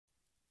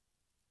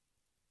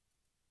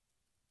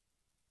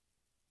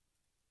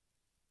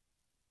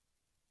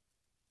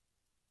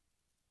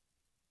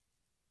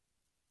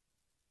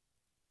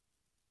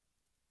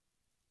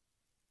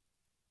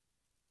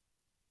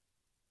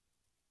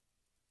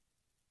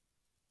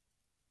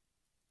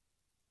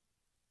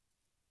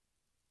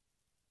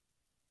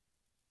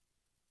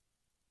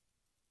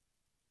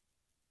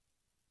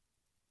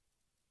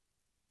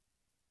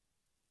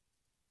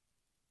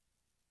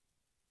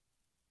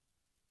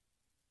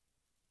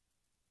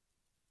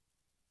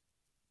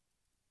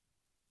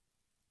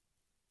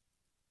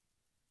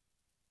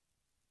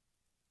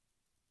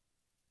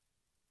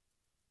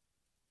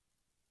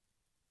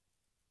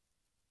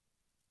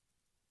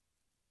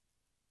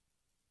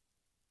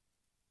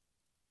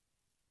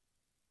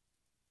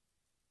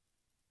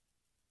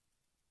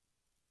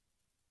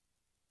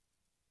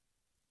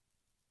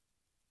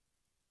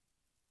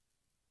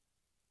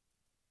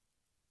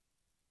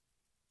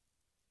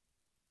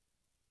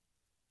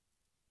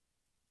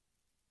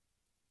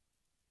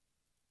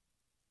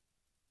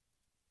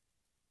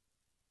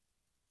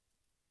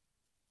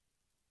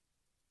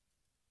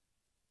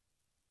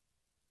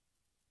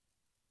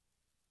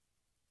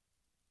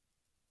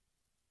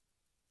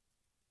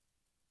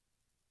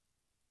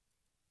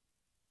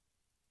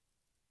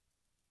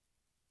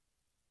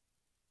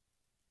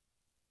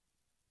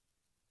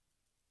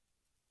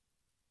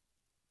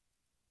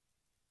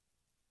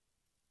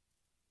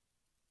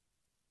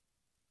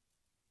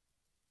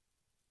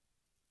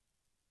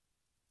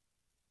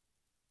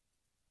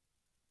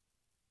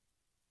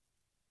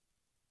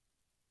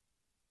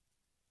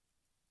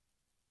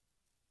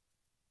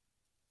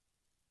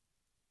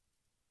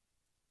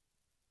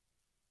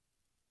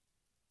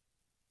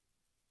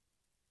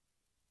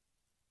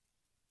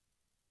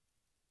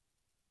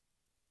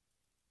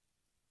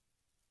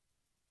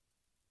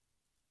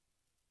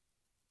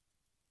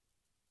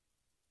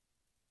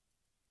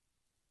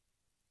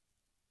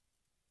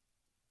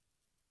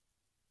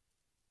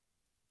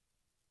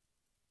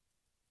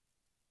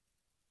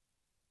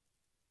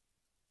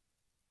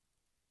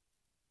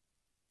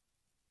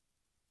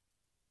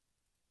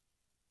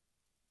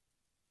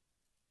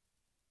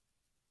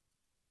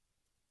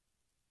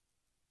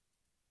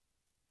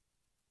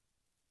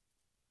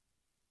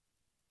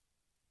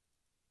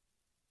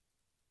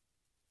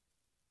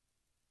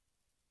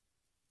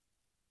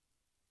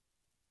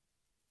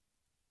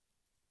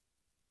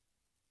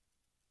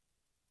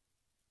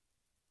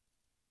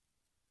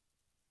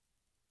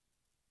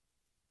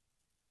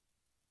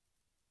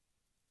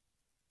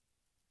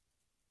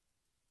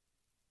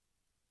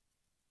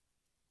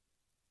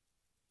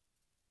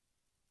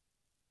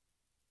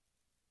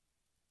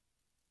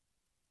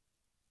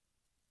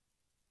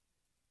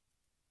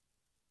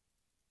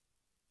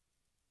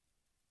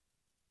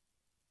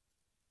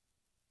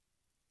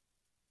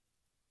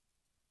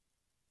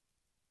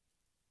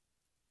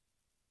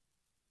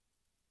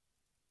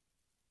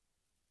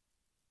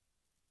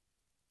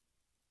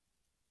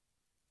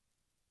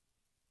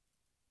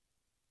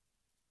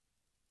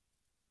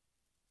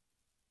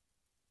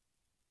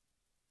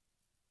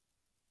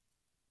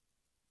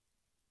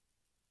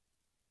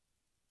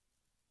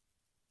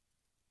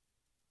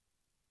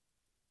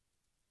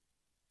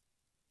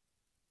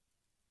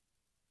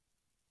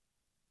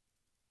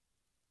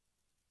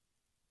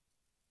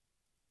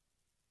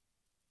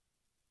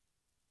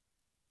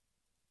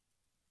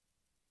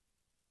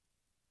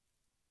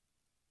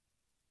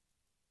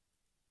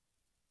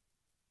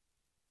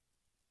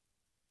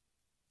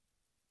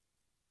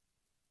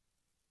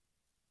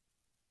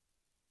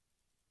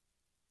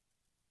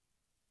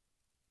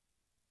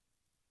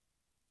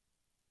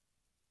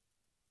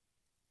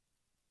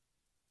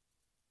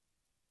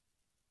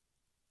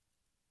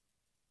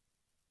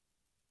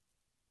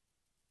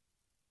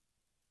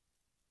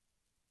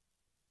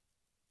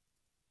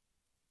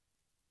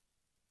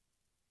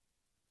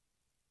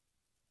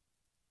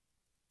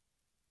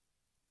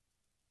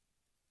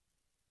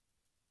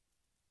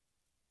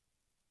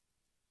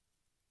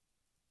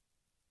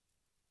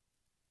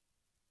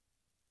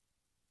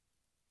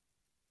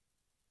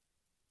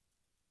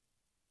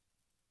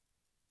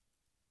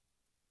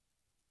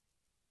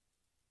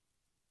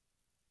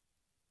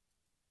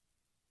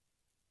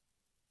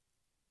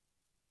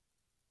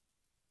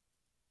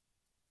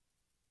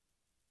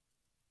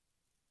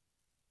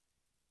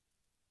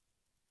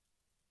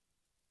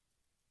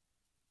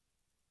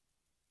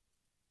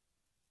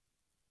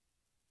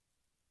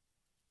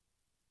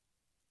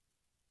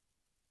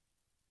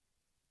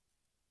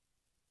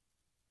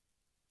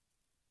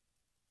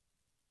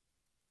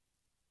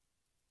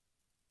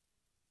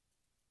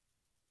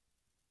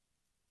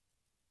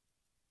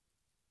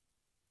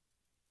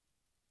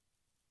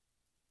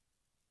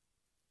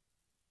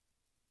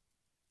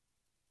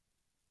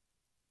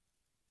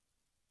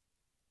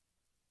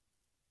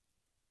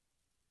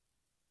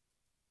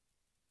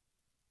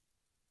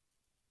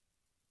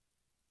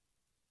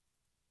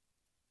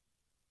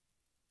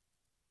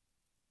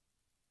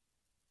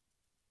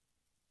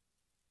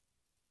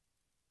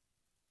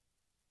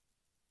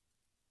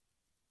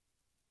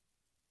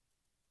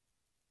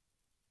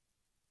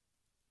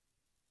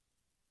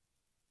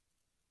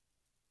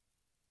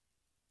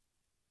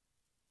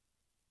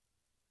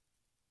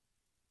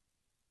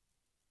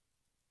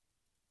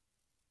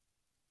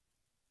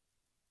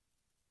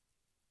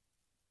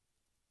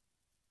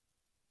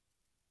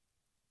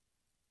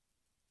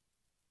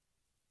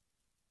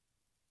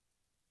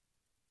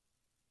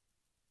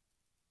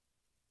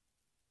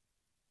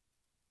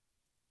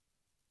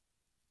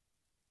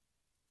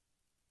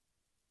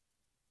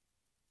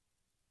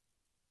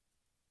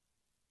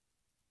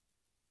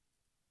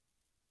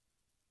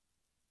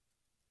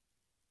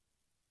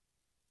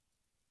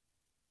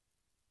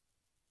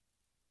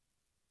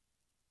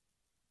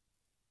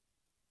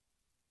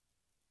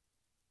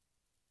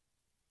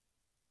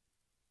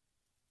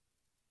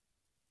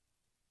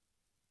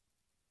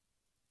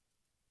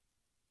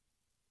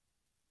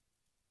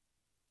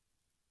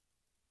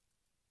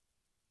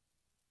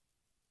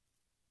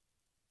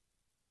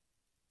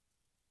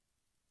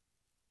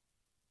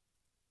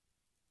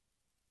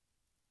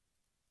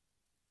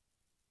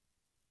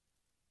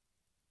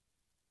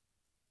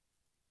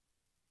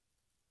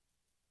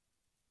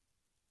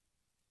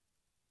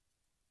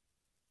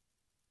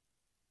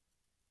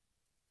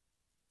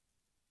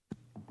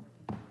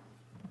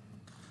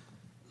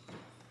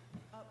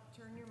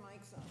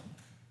mic's on.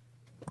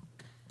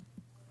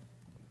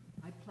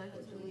 I pledge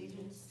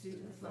allegiance to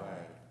the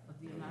flag of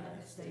the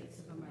United States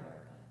of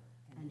America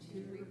and to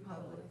the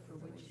republic for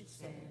which it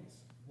stands,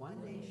 one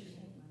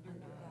nation, under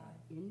God,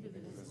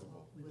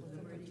 indivisible, with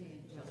liberty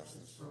and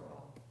justice for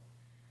all.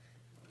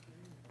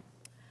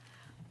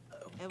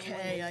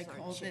 Okay, I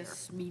call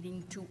this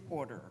meeting to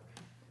order.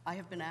 I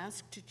have been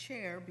asked to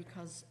chair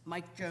because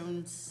Mike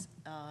Jones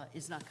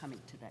is not coming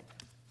today.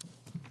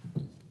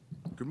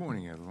 Good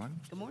morning, everyone.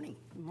 Good morning.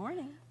 Good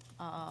morning.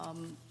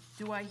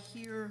 Do I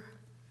hear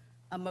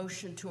a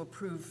motion to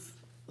approve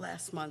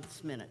last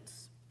month's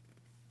minutes?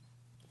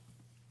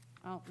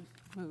 I'll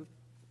move.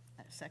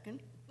 A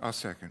second? I'll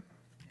second.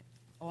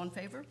 All in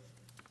favor?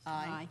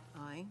 Aye.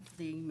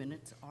 The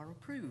minutes are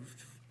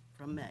approved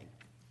from May.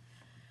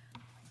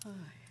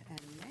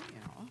 And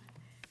now,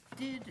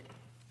 did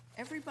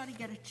everybody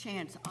get a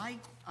chance? I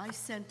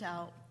sent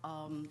out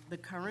the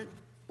current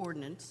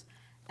ordinance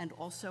and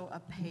also a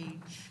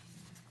page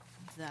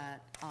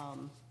that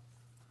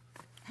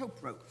Hope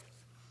wrote.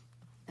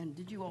 And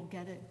did you all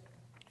get it?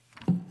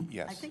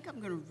 Yes. I think I'm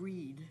going to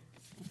read.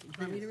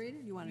 Want me to read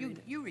it? You want to read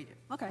it? You read it.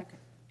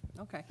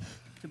 Okay.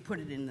 To put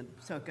it in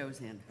so it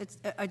goes in. It's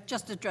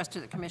just addressed to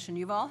the commission.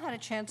 You've all had a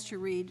chance to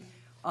read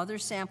other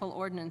sample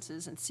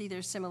ordinances and see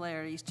their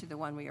similarities to the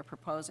one we are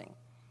proposing.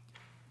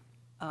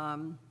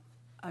 And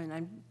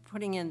I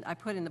put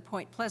in the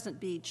Point Pleasant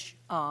Beach,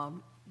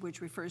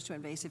 which refers to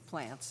invasive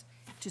plants,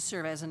 to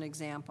serve as an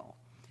example.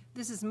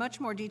 This is much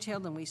more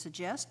detailed than we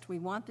suggest. We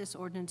want this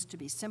ordinance to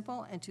be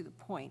simple and to the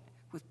point,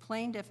 with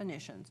plain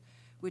definitions,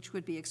 which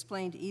would be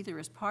explained either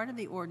as part of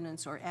the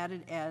ordinance or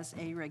added as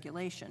a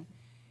regulation,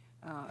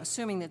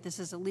 assuming that this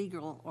is a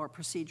legal or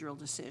procedural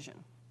decision.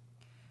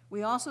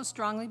 We also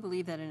strongly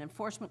believe that an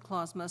enforcement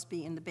clause must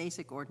be in the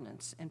basic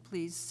ordinance, and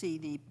please see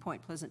the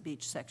Point Pleasant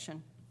Beach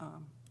section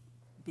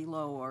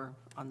below or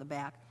on the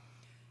back.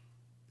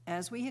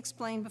 As we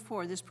explained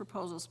before, this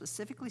proposal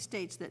specifically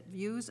states that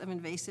views of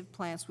invasive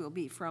plants will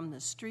be from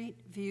the street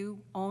view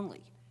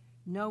only.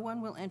 No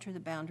one will enter the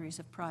boundaries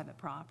of private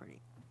property.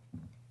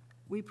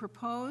 We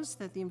propose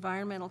that the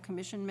Environmental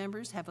Commission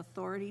members have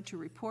authority to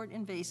report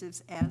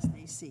invasives as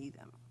they see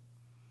them.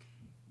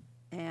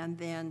 And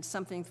then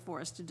something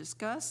for us to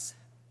discuss,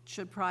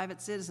 should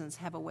private citizens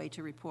have a way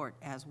to report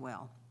as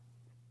well?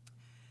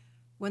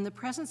 When the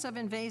presence of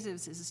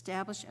invasives is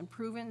established and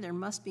proven, there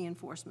must be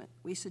enforcement.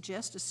 We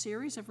suggest a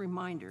series of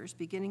reminders,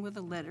 beginning with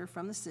a letter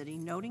from the city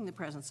noting the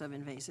presence of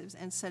invasives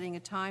and setting a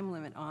time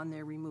limit on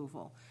their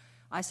removal.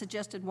 I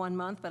suggested 1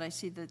 month, but I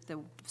see that the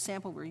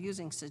sample we're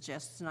using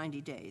suggests 90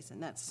 days, and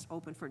that's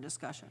open for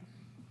discussion.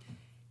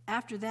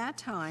 After that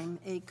time,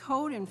 a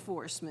code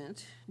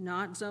enforcement,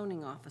 not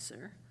zoning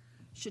officer,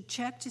 should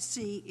check to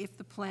see if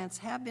the plants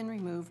have been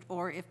removed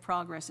or if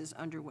progress is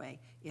underway.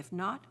 If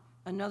not,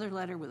 another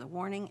letter with a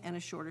warning and a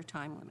shorter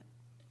time limit.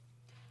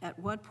 At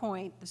what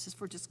point, this is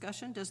for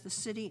discussion, does the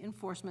city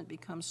enforcement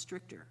become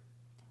stricter?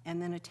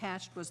 And then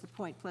attached was the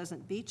Point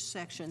Pleasant Beach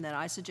section that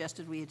I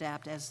suggested we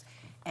adapt as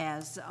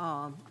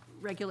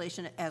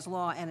regulation, as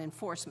law and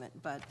enforcement,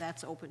 but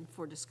that's open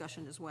for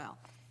discussion as well.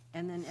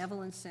 And then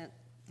Evelyn sent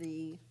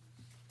the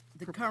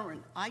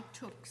current, I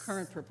took.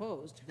 current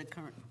proposed. The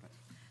current,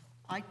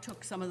 I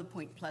took some of the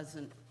Point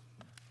Pleasant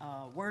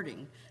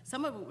wording.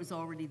 Some of it was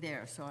already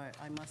there, so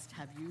I must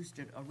have used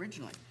it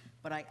originally,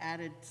 but I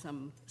added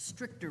some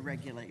stricter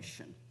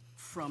regulation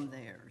from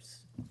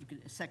theirs.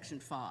 Section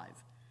 5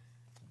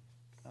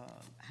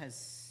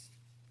 has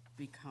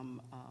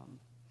become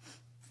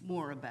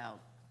more about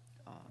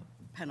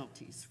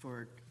penalties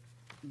for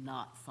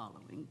not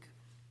following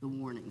the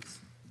warnings.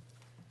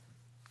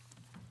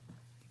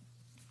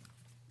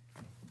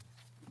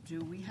 Do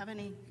we have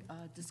any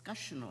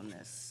discussion on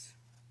this?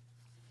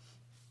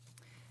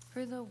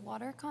 For the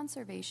water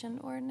conservation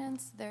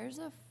ordinance, there's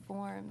a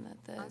form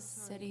that the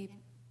city,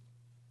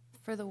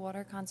 for the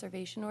water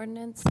conservation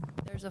ordinance,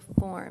 there's a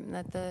form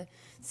that the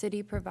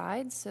city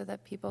provides so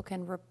that people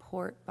can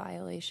report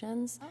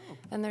violations. Oh.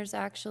 And there's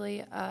actually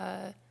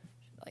a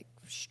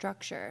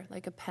structure,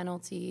 like a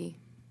penalty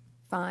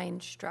fine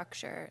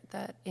structure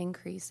that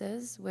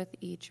increases with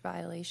each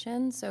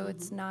violation. So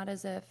it's not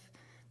as if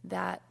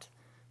that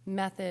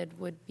method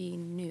would be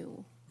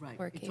new. Right,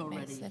 for it's Cape May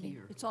already City.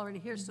 here. It's already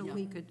here, so Yeah.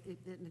 we could,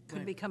 it could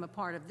Right. become a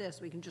part of this.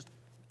 We can just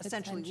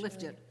essentially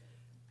lift it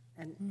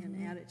Essentially.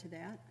 and add it to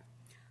that,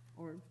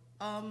 or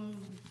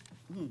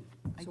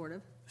sort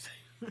of.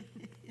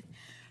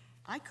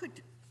 I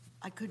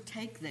could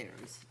take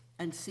theirs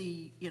and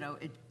see,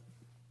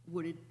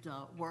 would it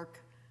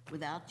work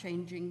without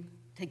changing,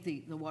 take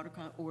the water,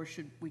 or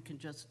we can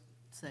just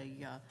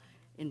say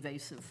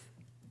invasive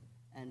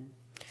and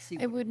see?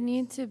 It would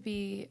need to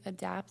be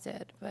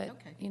adapted, but,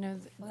 Okay.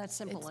 Well, that's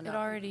simple it enough.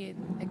 already,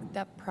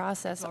 that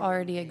process It's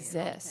already there.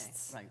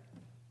 exists. Right.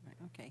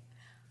 Okay.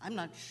 I'm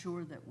not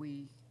sure that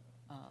we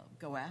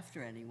go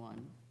after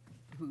anyone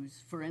who's,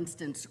 for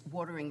instance,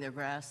 watering their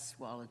grass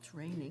while it's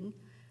raining.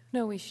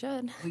 No, we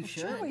should. We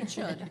should. Sure we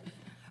should,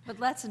 but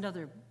that's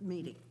another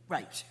meeting.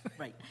 Right,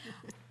 right.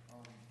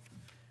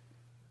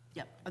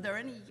 Yeah, are there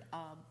any,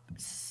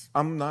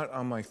 I'm not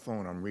on my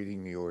phone, I'm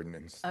reading the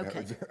ordinance. That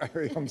Okay.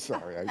 was- I'm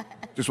sorry, I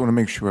just want to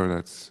make sure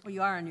that's, Well,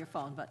 you are on your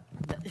phone, but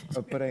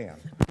but I am.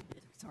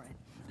 it's all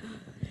right.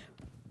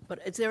 but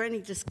is there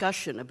any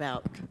discussion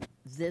about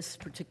this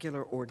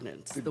particular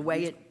ordinance, the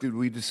way it, Did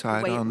we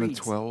decide way it on the reads.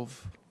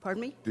 12?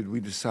 pardon me? Did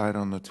we decide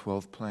on the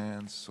 12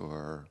 plants,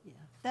 or? Yeah,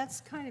 that's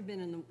kind of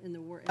been in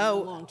the work, a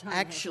Oh, long time.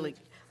 hasn't actually, it?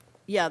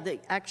 yeah,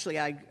 actually,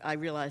 I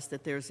realized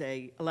that there's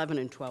 11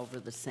 and 12 are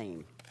the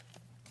same,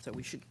 so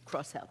we should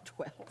cross out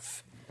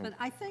 12. But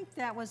I think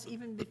that was,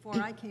 even before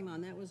I came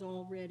on, that was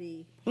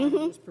already part of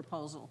this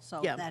proposal, so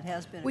Mm-hmm. Yeah. that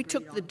has been We agreed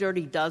took the on.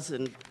 Dirty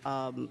Dozen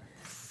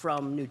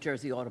from New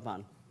Jersey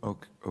Audubon.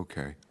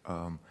 Okay.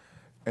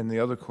 And the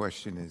other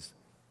question is,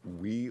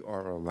 we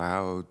are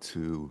allowed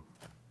to,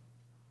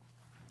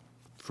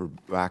 for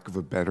lack of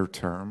a better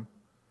term,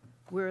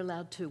 We're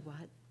allowed to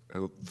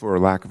what? for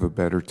lack of a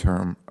better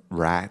term,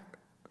 rat?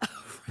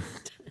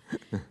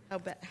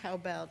 How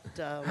about,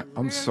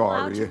 I'm We're sorry.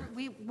 allowed to-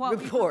 What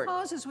we Report.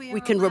 propose is we are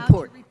We can allowed to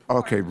report.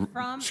 Okay,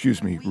 from-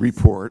 excuse me, if we-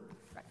 report.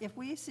 If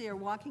we are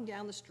walking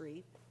down the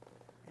street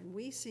and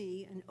we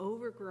see an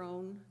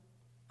overgrown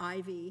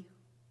ivy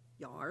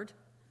yard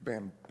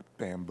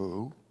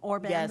Bamboo. or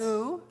yes,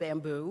 bamboo,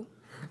 bamboo.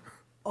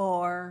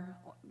 or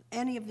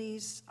any of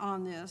these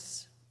on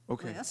this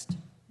Okay. list,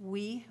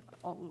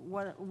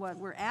 what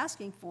we're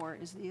asking for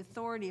is the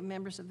authority of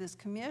members of this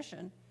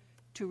commission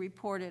to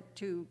report it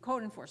to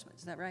code enforcement,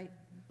 is that right?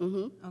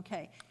 Mm-hmm.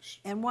 Okay.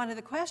 And one of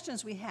the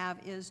questions we have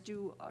is,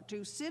 do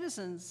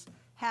citizens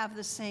have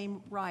the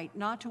same right,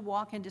 not to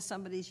walk into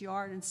somebody's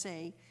yard and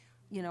say,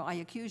 you know, I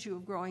accuse you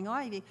of growing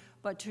ivy,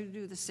 but to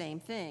do the same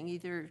thing,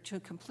 either to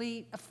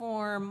complete a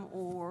form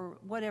or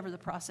whatever the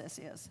process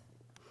is?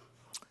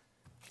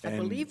 I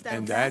believe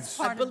and that's, that's-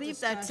 I Part of believe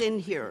that's discussion. in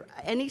here.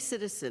 Any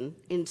citizen,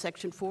 in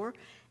section 4,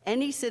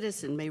 any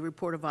citizen may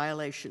report a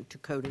violation to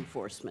code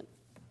enforcement.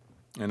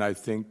 And I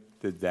think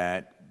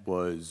that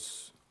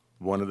was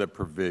one of the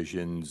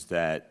provisions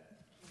that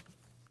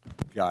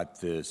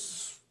got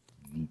this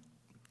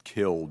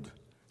killed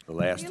the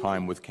last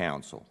time with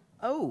council.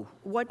 Oh,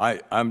 what,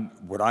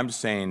 What I'm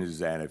saying is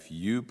that if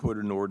you put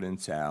an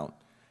ordinance out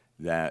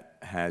that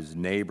has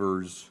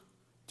neighbors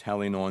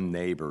telling on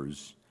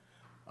neighbors,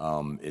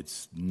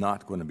 it's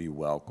not going to be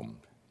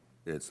welcomed.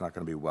 It's not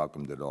going to be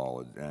welcomed at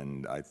all.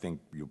 And I think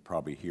you'll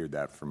probably hear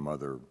that from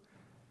other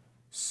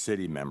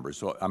city members.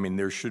 So, I mean,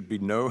 there should be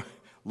no,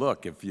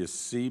 look, if you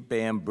see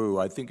bamboo,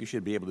 I think you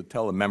should be able to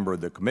tell a member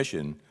of the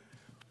commission,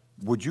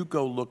 would you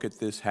go look at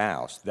this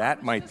house?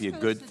 That might be a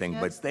Just gonna good thing,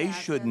 but suggest they that,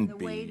 shouldn't and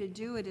the way to be.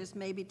 do it is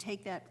maybe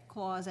take that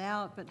clause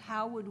out, but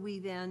how would we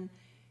then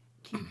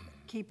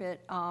keep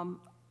it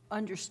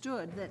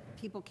understood that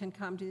people can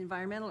come to the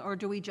environmental, or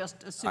do we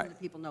just assume that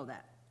people know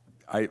that?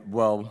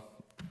 Well,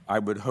 I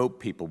would hope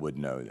people would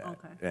know that.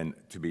 Okay. And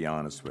to be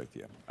honest with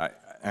you,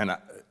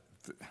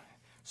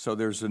 so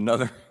there's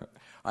another,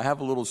 I have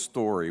a little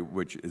story,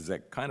 which is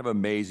kind of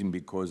amazing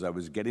because I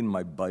was getting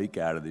my bike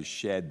out of the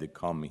shed to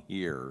come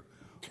here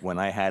when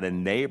I had a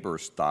neighbor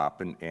stop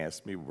and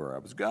ask me where I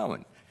was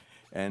going.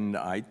 And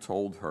I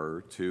told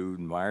her to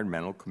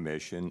Environmental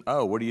Commission,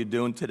 oh, what are you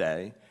doing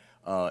today?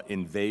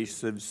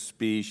 Invasive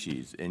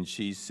species. And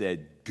she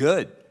said,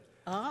 good.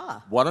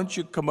 Why don't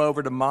you come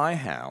over to my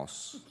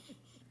house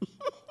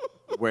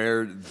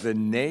where the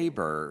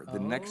neighbor, the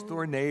next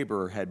door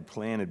neighbor had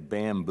planted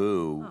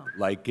bamboo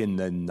like in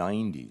the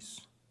 90s.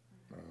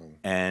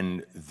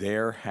 And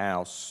their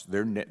house,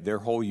 their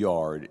whole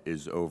yard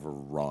is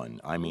overrun.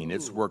 I mean,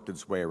 it's worked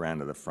its way around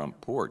to the front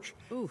porch.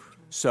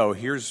 So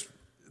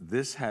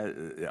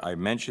I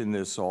mention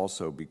this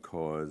also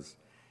because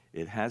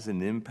it has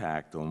an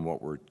impact on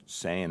what we're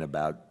saying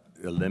about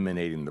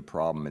eliminating the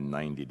problem in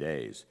 90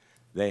 days.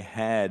 They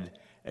had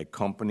a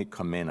company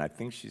come in, I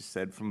think she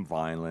said from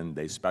Vineland,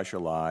 they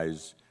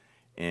specialize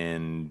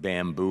in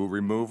bamboo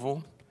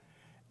removal,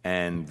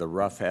 and the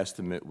rough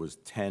estimate was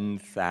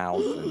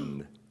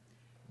 $10,000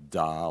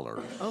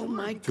 oh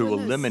my to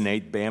goodness.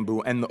 eliminate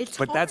bamboo. It's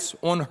But that's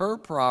on her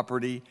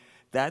property.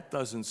 That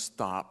doesn't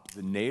stop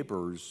the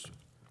neighbors'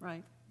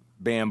 Right.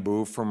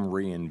 bamboo from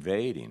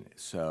reinvading.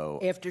 So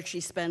After she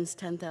spends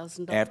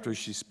 $10,000? after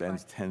she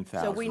spends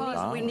 $10,000. So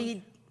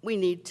we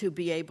need to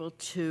be able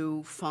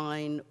to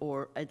fine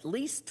or at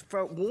least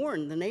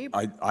warn the neighbor.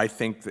 I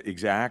think,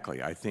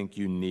 exactly. I think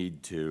you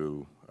need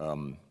to,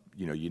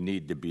 you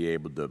need to be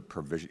able to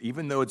provision,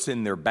 even though it's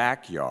in their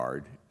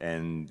backyard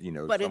and,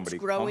 But it's somebody comes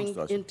growing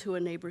to us. into a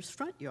neighbor's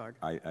front yard.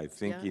 I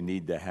think Yeah. you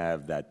need to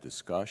have that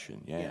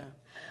discussion, yeah.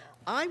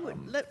 I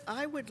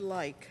would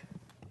like,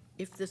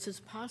 if this is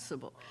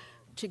possible,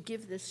 to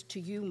give this to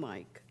you,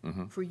 Mike,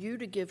 for you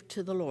to give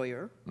to the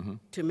lawyer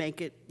to make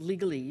it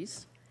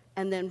legalese,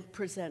 and then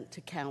present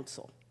to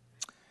council.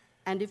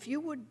 And if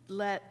you would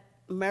let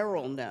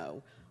Merrill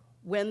know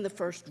when the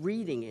first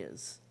reading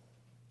is,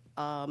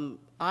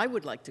 I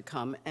would like to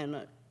come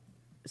and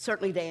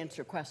certainly to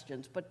answer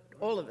questions, but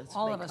all of us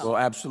All may of us. come. Well,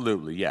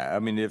 absolutely, yeah. I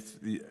mean,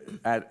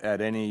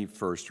 at any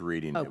first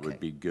reading, it Okay. would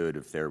be good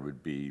if there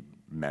would be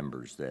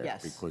members there.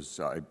 Yes. Because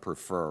I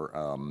prefer,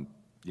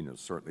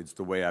 certainly, it's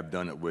the way I've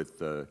done it with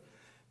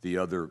the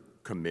other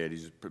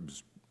committees,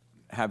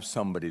 have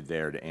somebody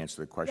there to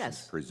answer the questions,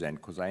 Yes. present,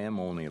 because I am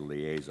only a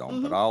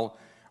liaison. But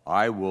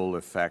I will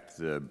affect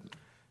the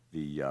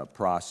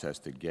process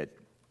to get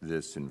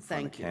this in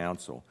front of Thank you.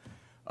 council.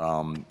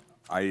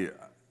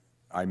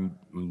 I'm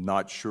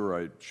not sure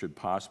I should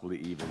possibly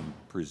even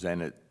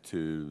present it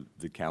to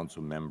the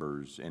council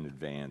members in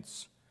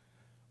advance.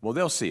 Well,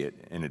 they'll see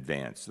it in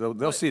advance.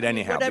 They'll see it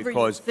anyhow, whatever you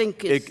because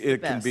think is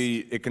it can best.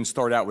 it can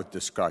start out with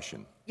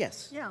discussion.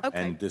 Yes. Yeah.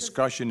 Okay. And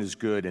discussion is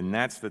good, and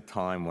that's the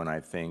time when I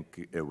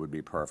think it would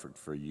be perfect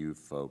for you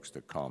folks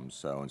to come.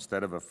 So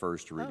instead of a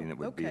first reading, it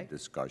would be a okay.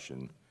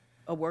 discussion.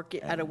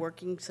 At a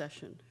working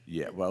session.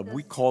 Yeah, well,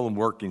 we call them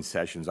working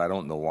sessions. I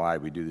don't know why.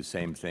 We do the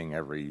same thing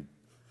every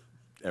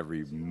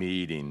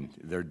meeting.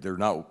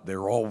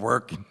 They're all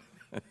working,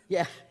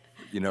 Yeah.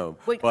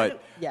 Wait, I but,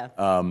 don't- yeah.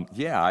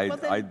 yeah, Well,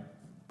 then-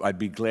 I'd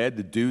be glad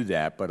to do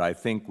that, but I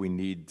think we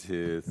need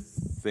to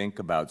think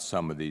about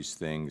some of these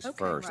things Okay,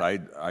 first.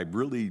 right. I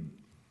really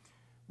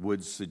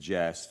would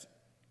suggest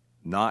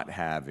not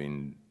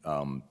having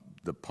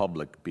the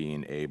public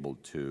being able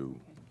to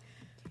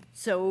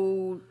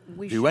So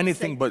we should do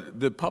anything, say- but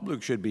the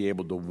public should be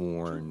able to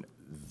warn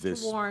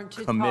this Warrant to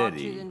talk to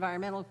committee. the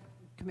environmental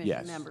commission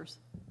Yes. members.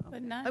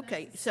 But not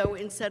Okay, so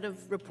instead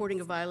of reporting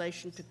a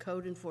violation to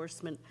code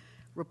enforcement,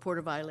 report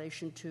a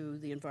violation to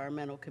the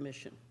environmental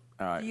commission.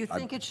 Do you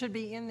think it should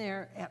be in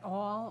there at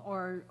all,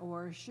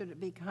 or should it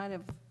be kind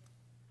of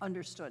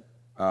understood?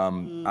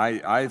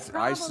 I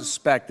problem-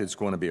 suspect it's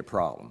going to be a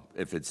problem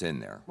if it's in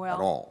there at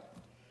Well, all.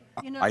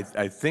 You know,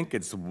 I think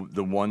it's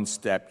the one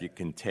step you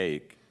can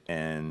take,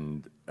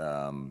 and,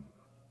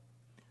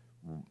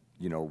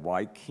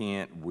 why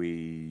can't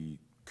we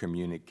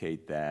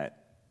communicate that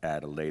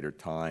at a later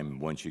time,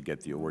 once you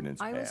get the ordinance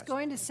I was passed?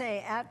 going to say,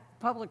 at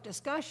public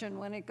discussion,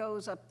 when it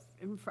goes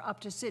up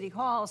to City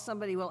Hall,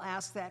 somebody will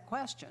ask that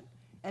question,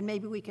 and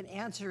maybe we can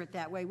answer it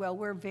that way. Well,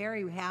 we're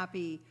very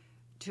happy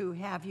to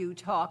have you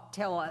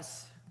tell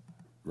us,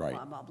 Right.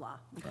 blah, blah, blah.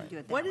 We can do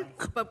it that What way.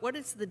 is, but what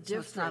is the So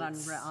it's not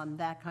difference? on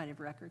that kind of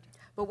record.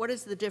 But what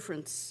is the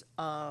difference?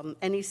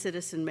 Any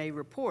citizen may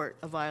report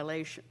a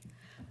violation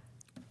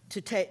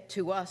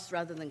to us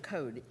rather than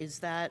code. Is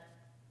that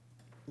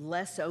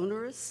less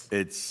onerous?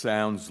 It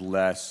sounds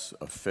less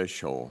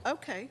official,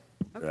 Okay.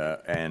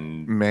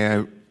 and May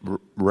I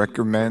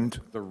recommend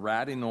the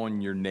ratting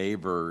on your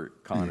neighbor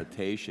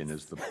connotation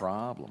is the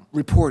problem.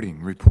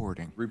 reporting?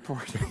 Reporting.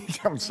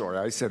 I'm sorry,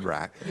 I said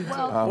rat.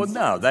 Well,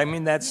 no, I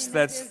mean, that's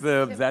that's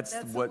the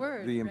what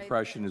word, the right?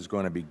 impression is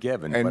going to be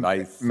given, And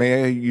but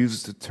may I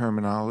use the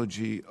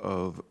terminology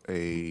of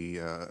a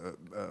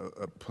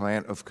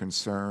plant of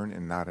concern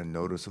and not a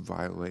notice of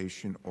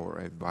violation or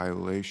a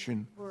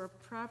violation? For a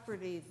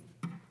property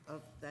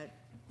of that,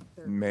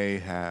 May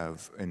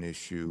have an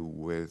issue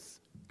with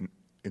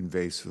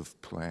invasive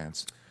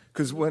plants.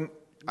 Because when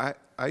I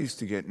used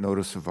to get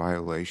notice of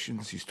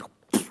violations,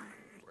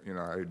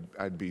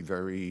 I'd be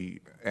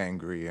very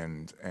angry,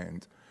 and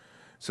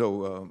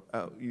so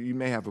you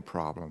may have a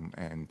problem,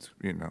 and,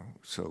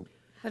 so.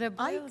 But it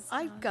boils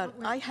down-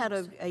 I had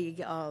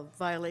a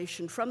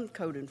violation from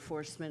code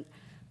enforcement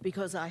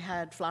because I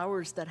had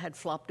flowers that had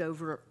flopped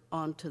over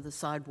onto the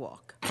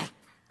sidewalk.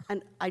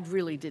 And I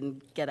really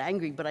didn't get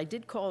angry, but I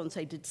did call and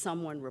say, did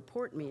someone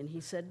report me? And he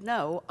said,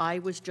 no, I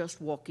was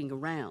just walking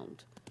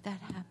around.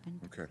 That happened.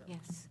 Okay.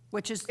 Yes.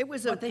 Which is It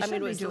was, what they I should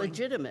mean, it be was doing.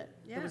 legitimate.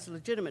 It Yeah. was a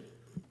legitimate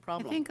I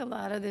problem. think a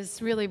lot of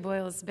this really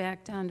boils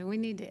back down to, we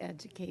need to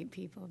educate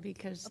people,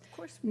 because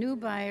course new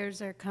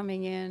buyers are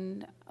coming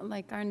in,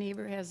 like our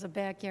neighbor has a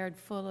backyard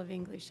full of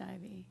English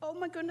ivy, Oh,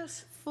 my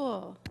goodness.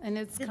 full, and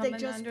it's Did coming they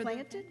under just the...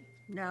 plant it?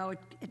 No,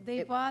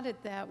 They bought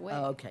it that way.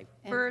 Oh, okay.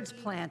 And- birds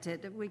plant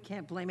it. We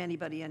can't blame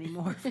anybody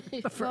anymore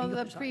for Well, the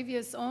English.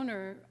 previous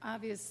owner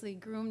obviously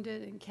groomed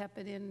it and kept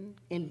it in,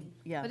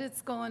 Yeah. but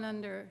it's going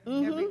under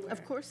Mhm, everywhere.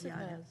 of course it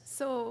has.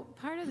 So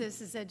part of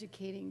this is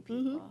educating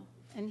people,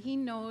 and he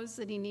knows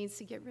that he needs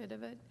to get rid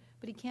of it,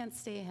 but he can't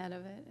stay ahead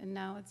of it, and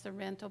now it's a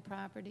rental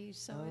property,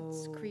 so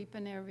it's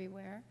creeping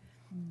everywhere.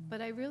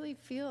 But I really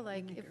feel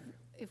like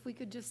if we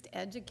could just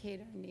educate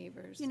our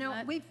neighbors. You know,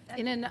 not we've-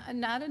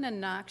 not in an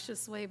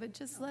obnoxious way, but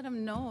just let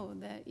them know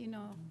that,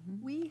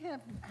 We have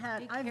had,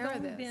 Take I've care of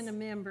only this. been a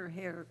member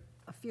here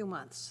a few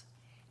months,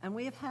 and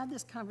we have had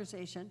this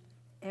conversation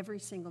every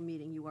single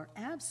meeting. You are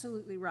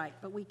absolutely right,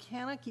 but we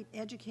cannot keep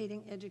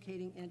educating,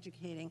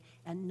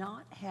 and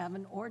not have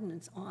an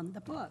ordinance on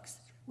the books.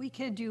 We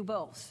can do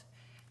both.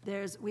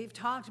 We've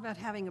talked about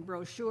having a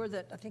brochure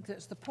that, I think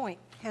that's the point,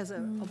 has a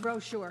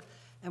brochure,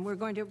 and we're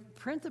going to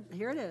print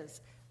here it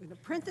is. We're going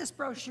to print this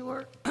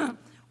brochure.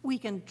 We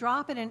can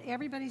drop it in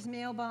everybody's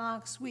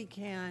mailbox. We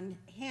can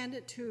hand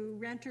it to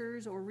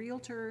renters or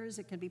realtors.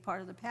 It can be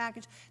part of the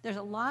package. There's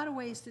a lot of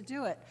ways to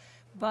do it.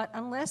 But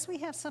unless we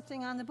have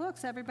something on the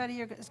books,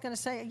 everybody is going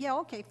to say, yeah,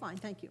 okay, fine,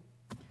 thank you.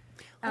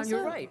 And you're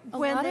Also, right. A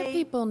When lot of they-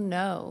 people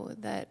know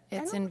that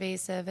it's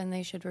invasive and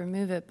they should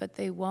remove it, but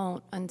they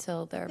won't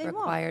until they're They won't.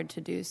 required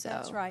to do so.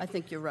 That's right. I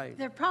think you're right.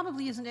 There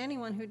probably isn't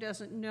anyone who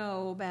doesn't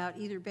know about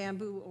either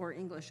bamboo or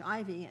English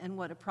ivy and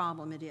what a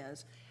problem it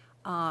is.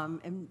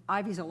 And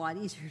ivy's a lot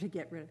easier to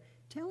get rid of.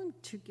 Tell them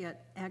to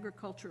get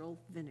agricultural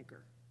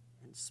vinegar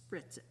and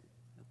spritz it.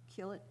 It'll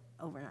kill it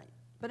overnight.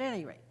 But at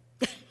any rate,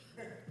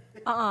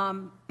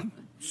 I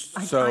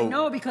So-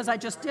 know because I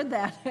just did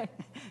that.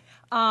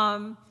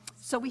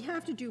 So we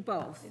have to do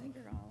both.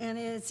 And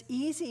it's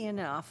easy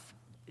enough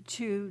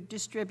to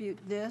distribute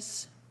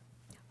this.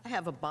 I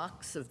have a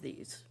box of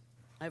these.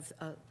 I have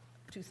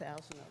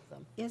 2,000 of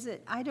them. Is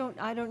it, I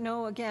don't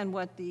know, again,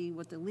 what the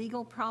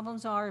legal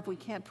problems are. If we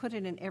can't put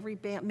it in every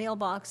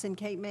mailbox in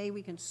Cape May,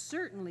 we can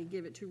certainly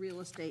give it to real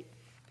estate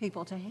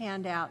people to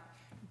hand out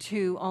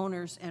to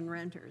owners and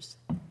renters.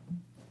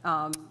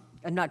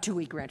 And not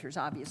two-week renters,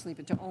 obviously,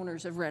 but to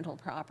owners of rental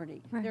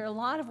property. There are a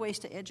lot of ways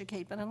to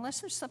educate, but unless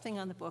there's something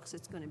on the books,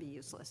 it's going to be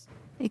useless.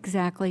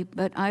 Exactly,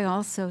 but I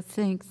also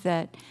think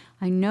that,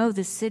 I know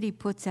the city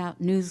puts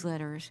out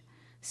newsletters,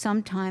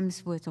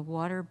 sometimes with a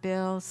water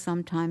bill,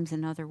 sometimes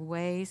in other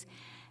ways,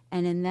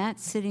 and in that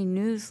city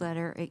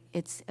newsletter,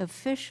 it's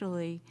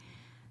officially,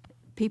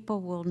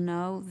 people will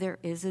know there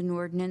is an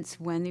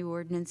ordinance when the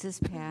ordinance is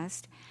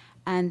passed,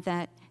 and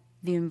that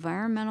the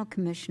Environmental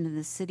Commission of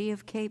the City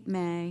of Cape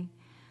May,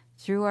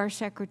 through our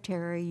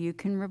secretary, you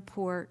can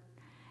report,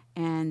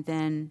 and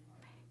then,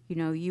 you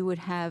know, you would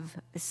have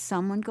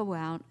someone go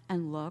out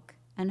and look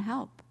and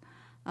help.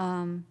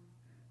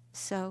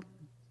 So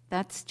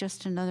that's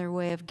just another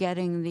way of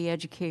getting the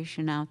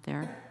education out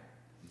there.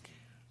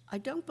 I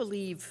don't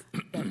believe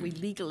that we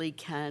legally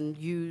can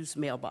use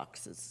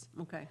mailboxes.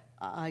 Okay.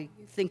 I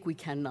think we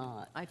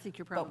cannot. I think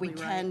you're But we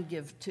probably can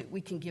right.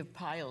 we can give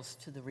piles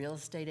to the real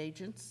estate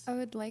agents. I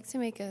would like to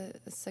make a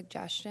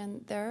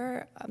suggestion.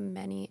 There are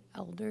many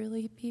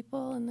elderly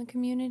people in the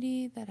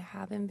community that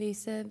have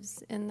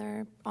invasives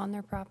on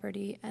their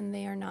property, and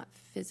they are not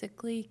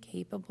physically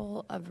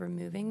capable of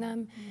removing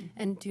them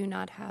and do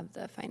not have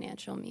the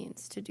financial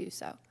means to do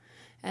so.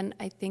 And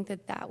I think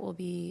that that will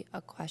be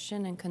a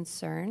question and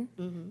concern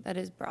that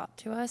is brought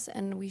to us,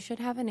 and we should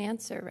have an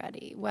answer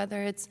ready,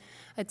 whether it's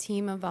a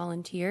team of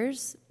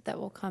volunteers that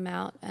will come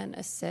out and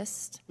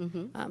assist.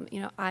 You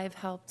know, I've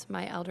helped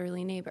my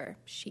elderly neighbor.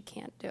 She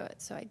can't do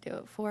it, so I do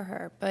it for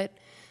her. But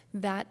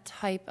that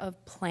type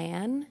of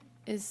plan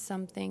is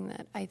something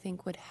that I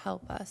think would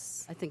help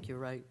us. I think you're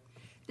right.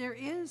 There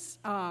is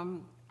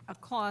a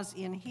clause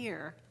in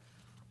here,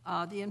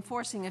 the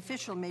enforcing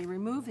official may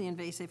remove the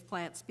invasive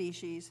plant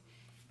species,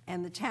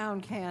 and the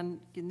town can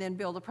then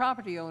bill the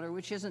property owner,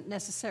 which isn't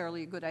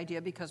necessarily a good idea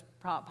because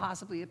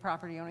possibly the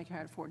property owner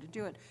can't afford to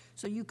do it.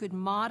 So you could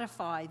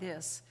modify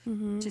this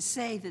to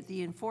say that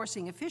the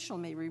enforcing official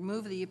may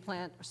remove the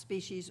plant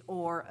species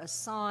or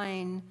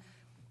assign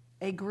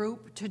a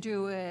group to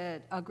do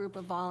it, a group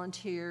of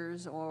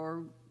volunteers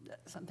or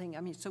something.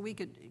 I mean, so we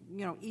could,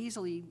 you know,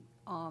 easily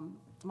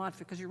modify,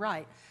 because you're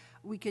right,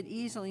 we could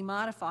easily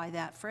modify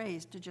that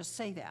phrase to just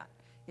say that.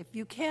 If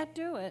you can't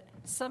do it,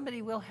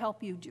 somebody will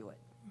help you do it.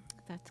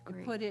 That's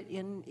great. Put it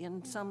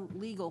in some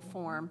legal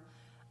form,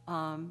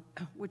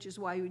 which is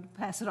why we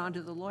pass it on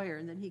to the lawyer,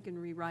 and then he can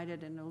rewrite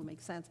it and it'll make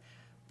sense.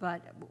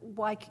 But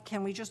why,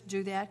 can we just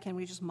do that? Can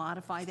we just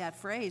modify that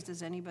phrase?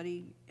 Does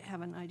anybody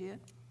have an idea?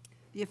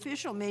 The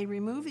official may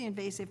remove the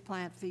invasive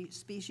plant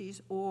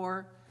species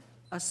or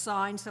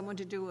assign someone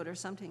to do it or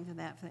something to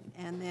that thing.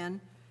 And then,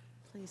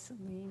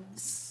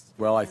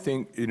 Well, I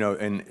think, you know,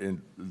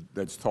 and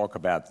let's talk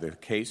about the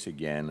case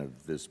again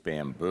of this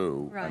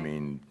bamboo. I Right.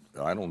 mean,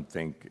 I don't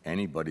think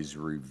anybody's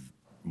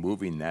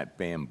removing that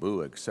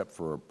bamboo except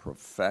for a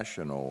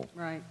professional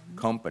Right.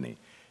 company.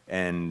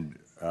 And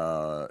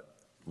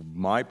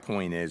my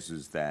point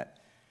is that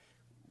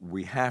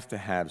we have to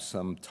have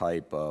some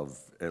type of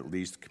at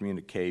least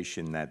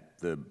communication that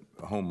the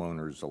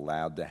homeowner's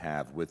allowed to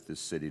have with the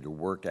city to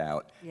work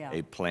out Yeah.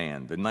 a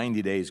plan. The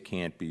 90 days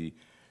can't be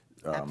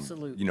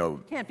Absolute. you know.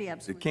 Can't be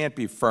absolute. It can't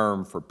be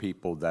firm for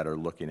people that are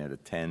looking at a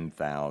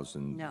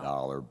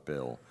 $10,000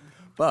 bill.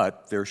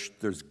 But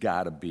there's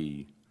got to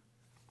be,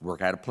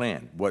 work out a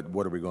plan. What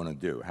are we going to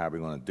do? How are we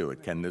going to do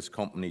it? Can this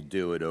company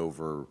do it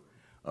over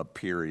a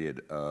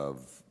period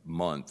of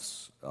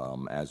months,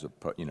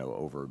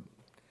 over,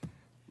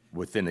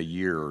 within a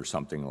year or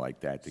something like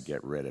that to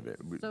get rid of it?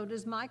 so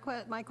does my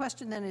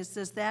question then is,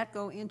 does that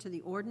go into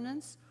the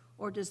ordinance?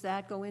 Or does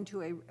that go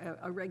into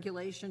a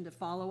regulation to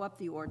follow up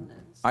the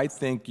ordinance? I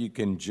think you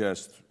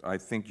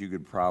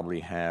could probably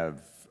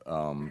have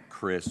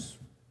Chris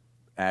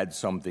add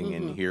something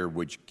in here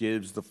which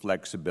gives the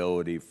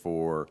flexibility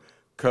for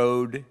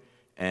code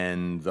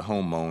and the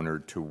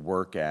homeowner to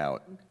work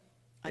out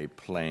a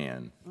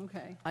plan.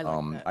 Okay. I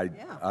like that.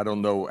 Yeah. I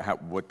don't know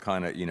what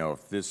kind of,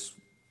 if this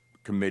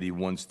committee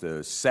wants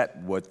to set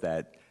what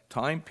that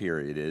time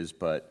period is,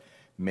 but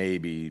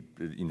maybe,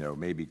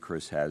 maybe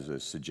Chris has a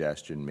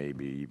suggestion,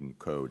 maybe even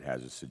code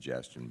has a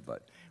suggestion,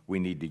 but we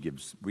need to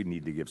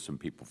give some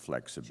people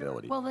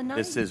flexibility. Well, the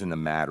This 90 isn't a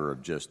matter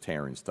of just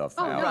tearing stuff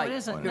Oh, out. no, Right, it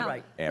isn't. you're No.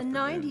 right. The Afternoon.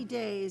 90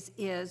 days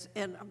is,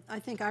 and I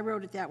think I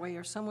wrote it that way,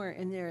 or somewhere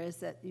in there, is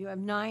that you have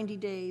 90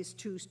 days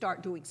to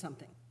start doing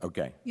something.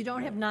 Okay, You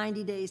don't have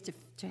 90 days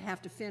to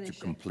have to finish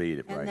it. complete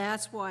it, right. And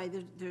that's why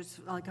there's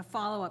like a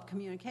follow-up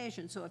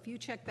communication. So if you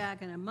check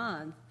back in a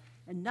month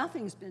and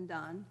nothing's been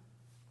done,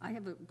 I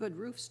have a good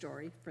roof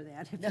story for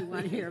that, if you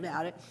want to hear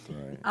about it.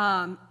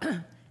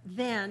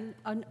 Then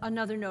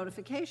another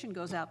notification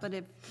goes out.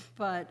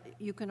 But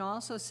you can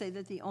also say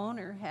that the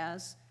owner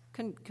has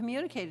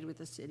communicated with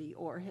the city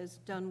or has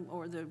done,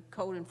 or the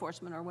code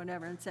enforcement or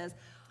whatever, and says,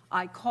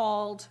 I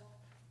called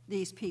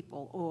these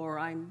people, or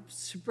I'm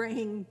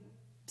spraying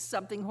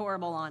something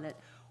horrible on it,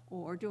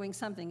 or doing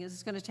something.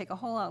 It's going to take a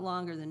whole lot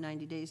longer than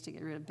 90 days to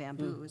get rid of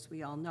bamboo, as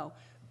we all know.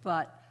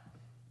 But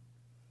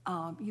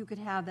you could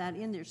have that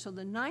in there. So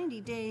the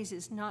 90 days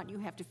is not you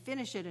have to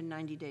finish it in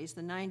 90 days.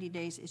 The 90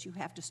 days is you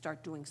have to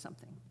start doing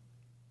something.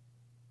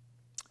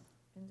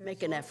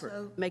 Make an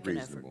effort, make an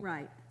effort. Reasonable.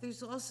 Right.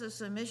 There's also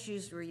some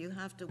issues where you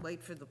have to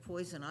wait for the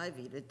poison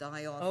ivy to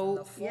die off Oh,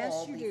 in the yes,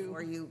 fall you do.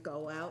 before you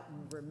go out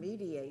and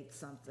remediate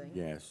something.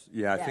 yes,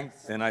 yeah, I think,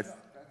 Yes. and I,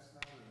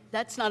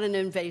 That's not an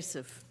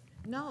invasive.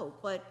 No,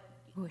 but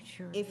Oh,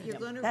 sure. if you're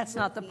going to That's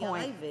not remove the the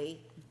point.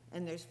 ivy,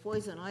 and there's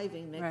poison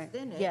ivy mixed Right.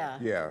 in it. Yeah.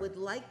 Yeah. Would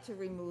like to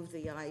remove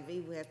the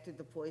ivy after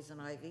the poison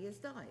ivy has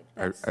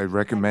died. I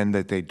recommend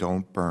that they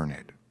don't burn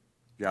it.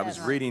 yeah, I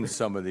was reading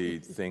some of the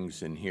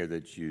things in here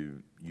that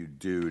you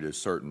do to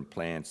certain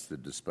plants to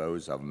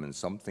dispose of them, and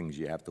some things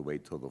you have to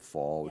wait till the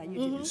fall.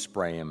 You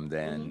spray them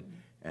then,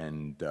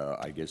 and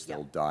I guess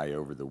they'll die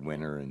over the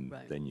winter, and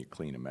Right. then you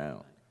clean them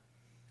out.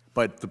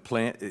 But the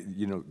plant,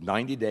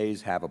 90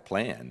 days have a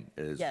plan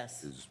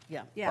Yes, is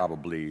yeah. Yeah.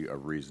 probably a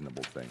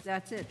reasonable thing.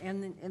 That's it,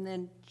 and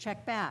then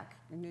check back,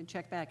 and then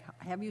check back,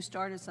 have you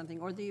started something?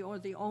 Or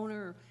the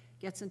owner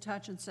gets in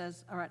touch and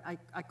says, all right,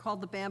 I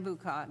called the bamboo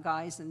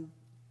guys, and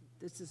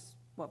this is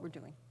what we're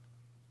doing.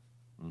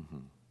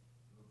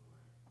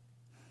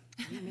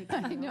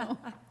 I know.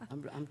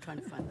 I'm trying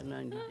to find the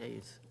 90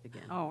 days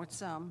again. Oh,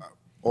 it's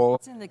All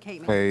It's in the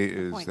Cape May say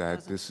is Point that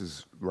Pleasant. this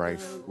is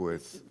rife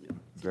with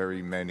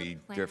very many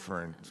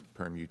different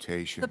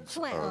permutations The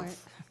plan, all right.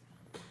 of,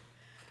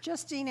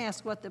 Justine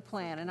asked what the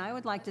plan, and I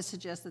would like to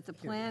suggest that the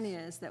plan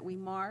is that we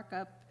mark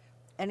up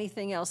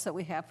anything else that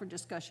we have for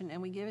discussion,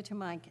 and we give it to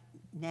Mike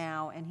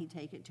now, and he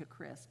take it to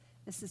Chris.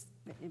 This is,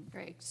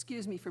 Great.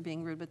 excuse me for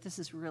being rude, but this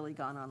has really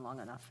gone on long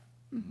enough.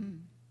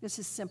 This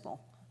is simple.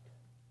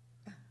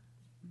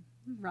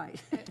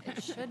 Right.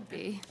 It should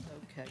be.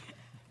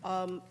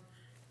 Okay.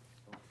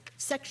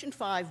 Section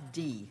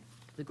 5D,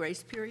 the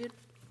grace period.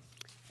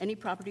 Any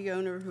property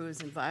owner who is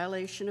in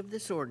violation of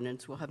this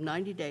ordinance will have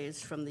 90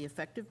 days from the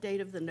effective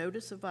date of the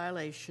notice of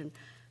violation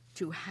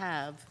to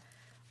have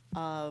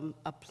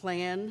a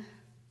plan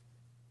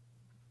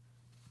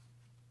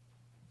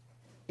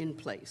in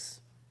place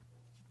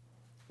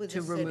With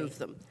to the city. remove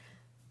them.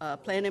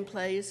 Plan in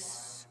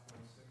place,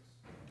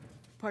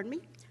 pardon me?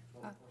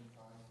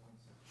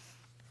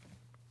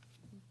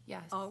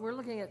 Yes. Oh, we're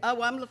looking at,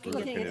 Oh, I'm looking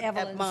looking at at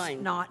Evelyn's,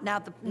 mine. not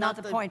the Not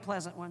the- Point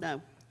Pleasant one. No,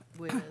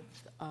 with,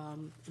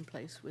 in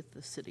place with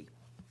the city.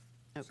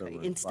 So Okay,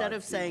 in instead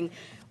of 5D. saying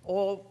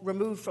all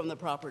removed from the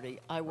property,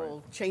 I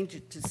will change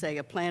it to say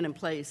a plan in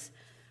place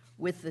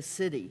with the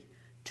city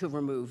to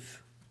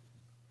remove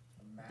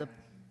the,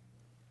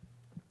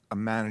 a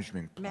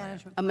management plan.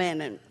 Management. a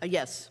man, and,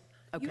 yes,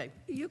 You- okay.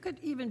 You could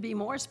even be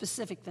more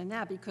specific than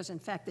that, because in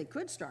fact, they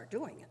could start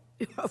doing it.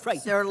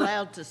 Right, they're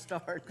allowed to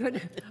start.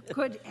 Could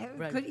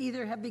Right.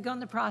 either have begun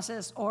the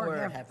process or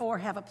Or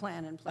have a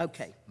plan in place.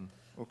 Okay,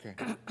 Okay.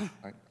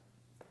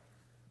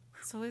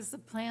 So is the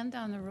plan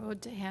down the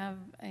road to have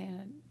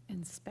an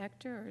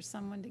inspector or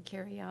someone to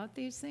carry out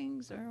these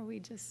things, or are we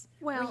just,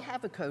 we Well,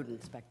 have a code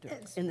inspector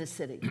in the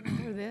city.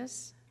 for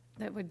this,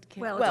 that would?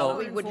 Well, carry- Well,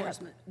 code we would have,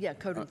 enforcement. yeah,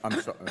 code,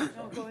 I'm sorry.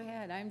 No, go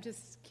ahead, I'm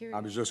just curious. I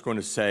was just going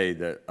to say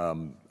that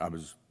I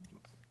was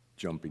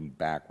jumping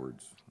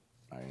backwards.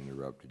 I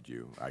interrupted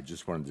you. I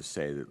just wanted to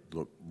say that,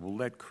 look, we'll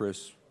let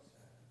Chris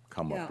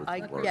come Yeah, up with I,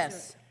 the words.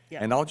 yes,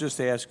 yeah. And I'll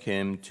just ask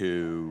him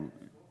to,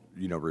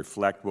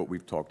 reflect what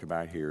we've talked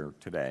about here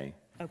today.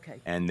 Okay.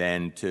 And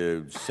then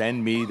to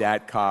send me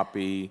that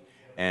copy,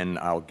 and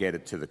I'll get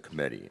it to the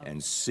committee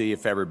and see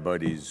if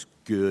everybody's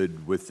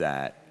good with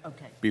that.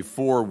 Okay.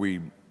 Before we,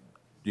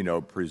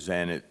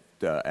 present it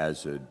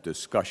as a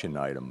discussion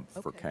item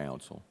for Okay.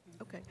 council.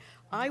 Okay.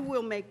 I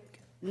will make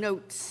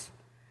notes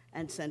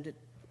and send it,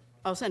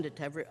 I'll send it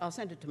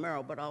to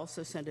Merrill, but I'll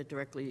also send it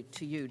directly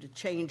to you to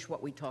change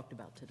what we talked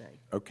about today.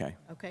 Okay,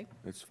 Okay?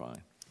 that's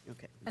fine.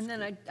 Okay. And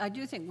then I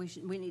do think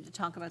we need to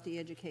talk about the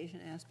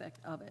education aspect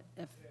of it.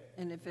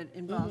 If it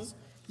involves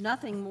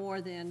nothing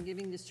more than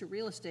giving this to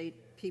real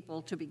estate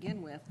people to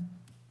begin with,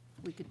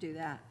 we could do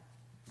that.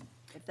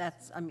 If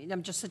that's,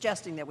 I'm just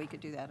suggesting that we could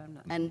do that. I'm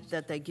not, And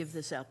that they give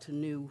this out to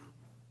new,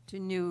 to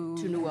new.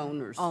 To new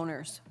owners.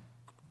 Owners.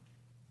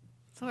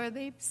 So are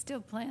they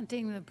still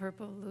planting the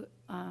purple,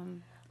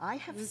 I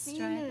have Loosestrife,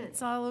 seen it.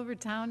 it's all over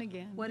town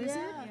again. What is it?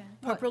 Yeah.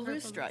 What? Purple Purple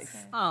loosestrife.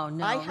 loosestrife. Oh,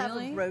 no, I have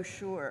really? a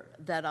brochure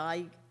that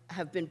I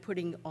have been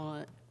putting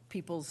on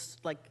people's,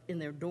 like, in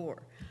their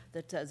door,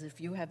 that says,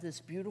 if you have this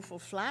beautiful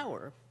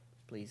flower,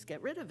 please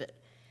get rid of it.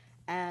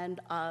 And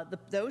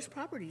those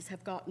properties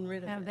have gotten rid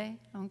of it. Have they?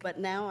 Okay. But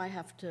now I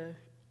have to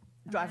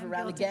drive I'm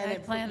around guilty. again I and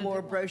put planted more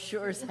it.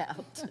 broshures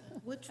out.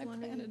 Which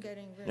one are you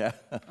getting rid Yeah.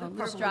 of?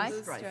 Loosestrife?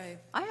 Loosestrife.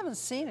 I haven't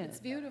seen it. It's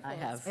beautiful. I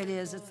have. It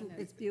is,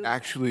 it's beautiful.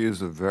 Actually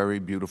is a very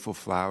beautiful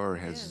flower,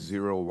 has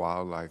zero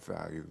wildlife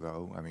value,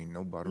 though. I mean,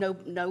 no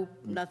butterflies.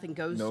 Nothing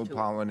goes to No it.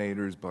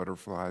 pollinators,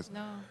 butterflies.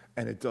 No.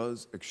 And it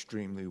does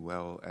extremely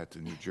well at the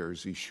New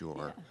Jersey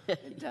shore.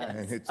 It does.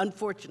 And it's,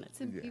 Unfortunate.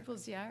 It's in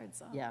people's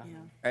yards. all. Yeah.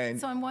 and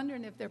So I'm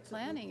wondering if they're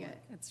planting it.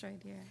 It's right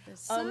here. There's-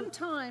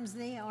 Sometimes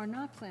they are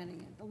not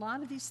planting it. A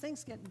lot of these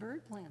things get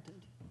bird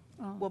planted.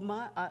 Well,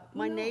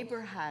 my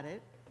neighbor had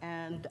it,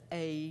 and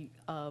a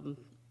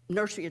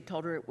nursery had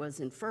told her it was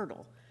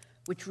infertile,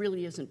 which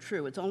really isn't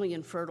true. It's only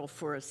infertile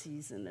for a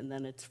season, and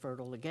then it's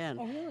fertile again.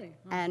 Oh, really?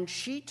 And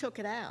she took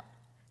it out.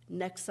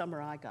 Next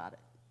summer, I got it.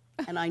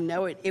 And I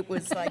know it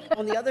was like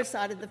on the other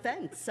side of the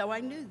fence, so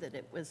I knew that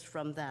it was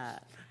from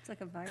that. It's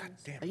like a virus.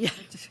 Yeah,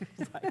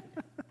 right.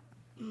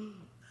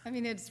 I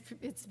mean, it's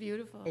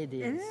beautiful. It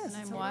is. It is.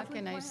 And It's I'm a lovely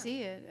walking, I plant.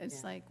 see it.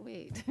 It's like,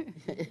 wait. you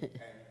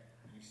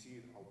see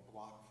it a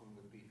block from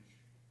the beach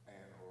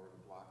or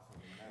a block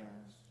from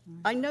the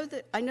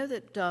meadows. I know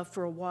that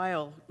for a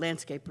while,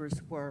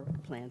 landscapers were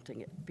planting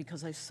it,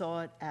 because I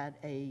saw it at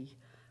a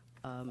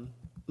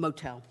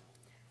motel,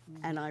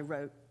 and I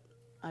wrote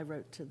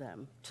to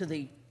them,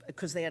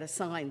 because they had a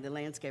sign, the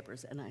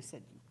landscapers, and I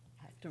said, you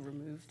have to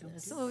remove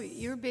this. So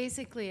you're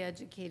basically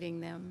educating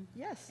them.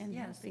 Yes. And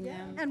Yes. helping Yeah.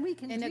 them. And we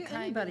can in a do- kind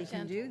of anybody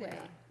can do gentle way,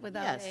 that.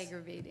 Without Yes.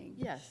 aggravating.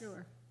 Yes.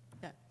 Sure.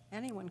 Yeah.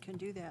 Anyone can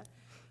do that.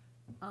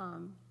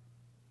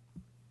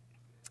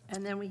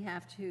 And then we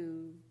have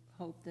to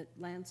hope that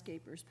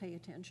landscapers pay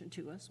attention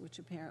to us, which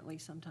apparently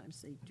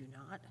sometimes they do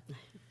not.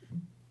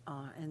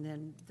 And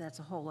then that's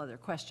a whole other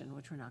question,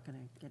 which we're not going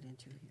to get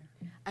into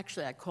here.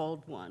 Actually, I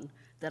called one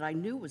that I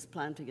knew was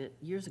planting it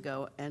years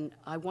ago, and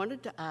I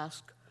wanted to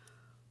ask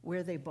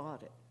where they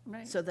bought it.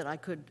 Right. So that I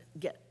could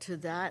get to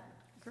that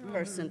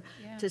person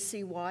Yeah. to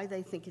see why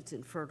they think it's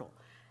infertile.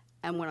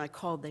 And when I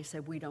called, they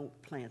said, we don't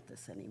plant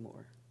this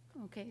anymore.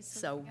 Okay, So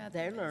so. we got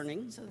they're this.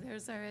 learning. So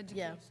there's our Yeah,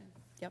 education.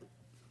 yep.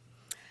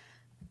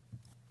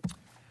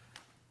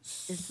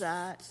 Is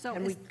that, So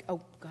can is- we,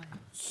 oh, go ahead.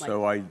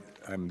 So I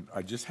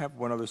just have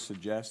one other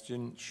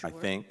suggestion. I Sure.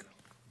 think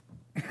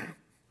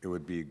it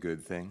would be a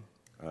good thing.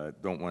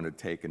 Don't want to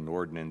take an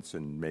ordinance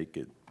and make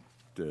it,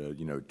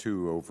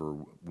 too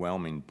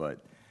overwhelming,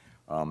 but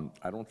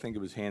I don't think it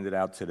was handed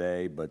out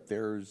today, but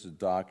there's a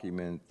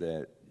document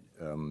that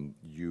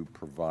you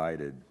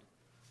provided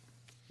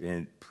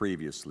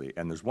previously,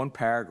 and there's one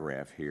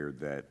paragraph here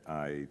that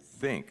I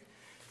think,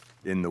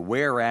 in the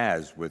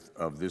whereas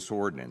of this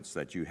ordinance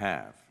that you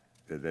have,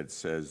 that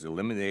says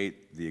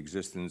eliminate the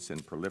existence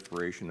and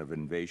proliferation of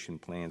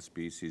invasive plant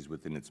species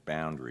within its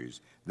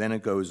boundaries. Then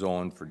it goes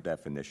on for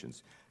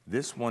definitions.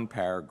 This one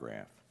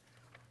paragraph,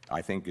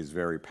 I think, is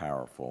very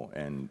powerful,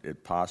 and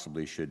it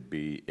possibly should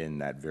be in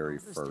that very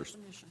first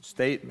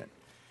statement.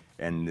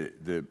 And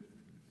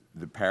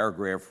the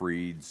paragraph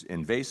reads,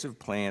 invasive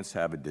plants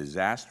have a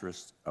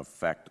disastrous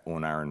effect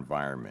on our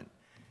environment.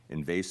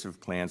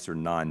 Invasive plants are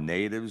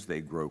non-natives.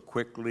 They grow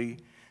quickly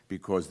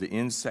because the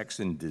insects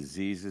and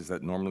diseases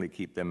that normally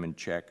keep them in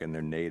check in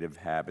their native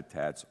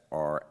habitats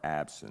are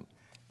absent.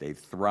 They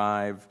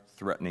thrive,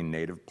 threatening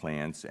native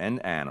plants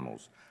and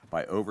animals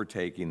by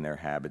overtaking their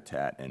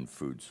habitat and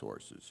food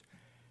sources.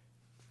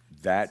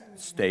 That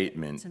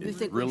statement You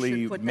think we really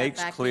should put that makes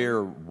back in?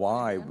 clear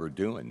why we're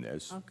doing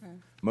this. Okay.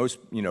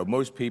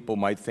 Most people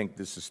might think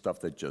this is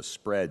stuff that just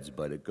spreads,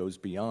 but it goes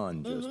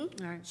beyond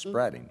just Right.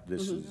 spreading.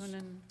 This is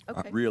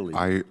Okay. really,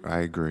 I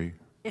agree.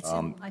 It's,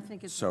 I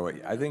think it's. so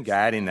I think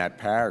adding that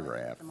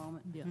paragraph At the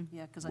moment,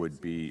 yeah, because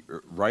would be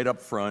right up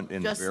front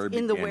in the Just very in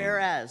beginning. the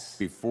whereas.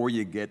 Before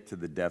you get to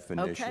the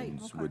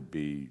definitions Okay. would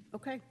be,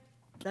 Okay,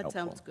 that Helpful.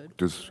 sounds good.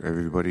 Does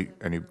everybody,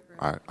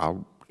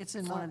 I'll, it's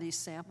in one of these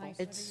samples. Mike, what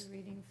are It's- you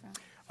reading from?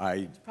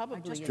 I Probably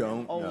an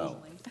don't old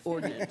know.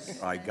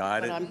 ordinance. I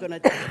got But it. I'm gonna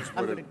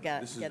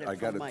This is- get it I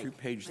got from a Mike.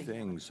 two-page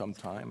thing some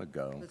time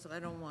ago. Because I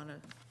don't want to,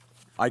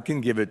 I can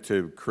give it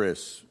to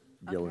Chris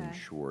Gillen Okay.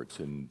 Schwartz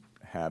and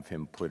have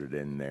him put it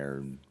in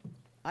there.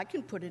 I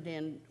can put it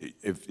in,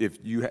 If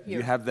you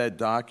Here. have that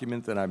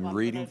document that I'm Well, I'm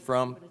reading gonna-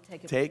 from, I'm gonna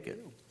take it take from it.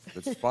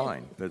 you. That's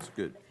fine, that's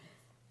good.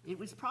 it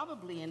was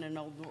probably in an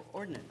old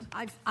ordinance.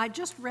 I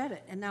just read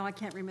it, and now I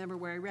can't remember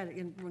where I read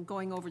it, when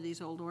going over these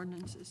old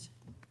ordinances.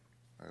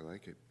 I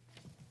like it.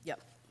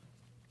 Yep,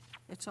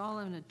 It's all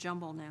in a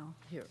jumble now,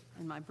 here,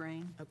 in my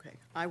brain. okay.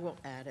 I will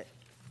add it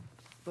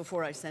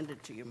before I send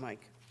it to you,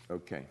 Mike.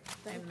 Okay.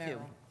 Thank you.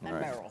 Merrill. And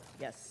Right. Merrill,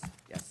 yes,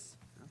 yes.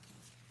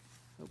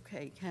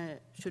 Okay,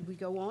 should we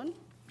go on?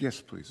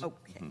 Yes, please.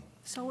 Okay,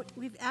 So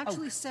we've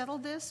actually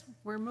settled this,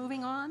 we're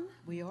moving on?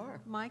 we are.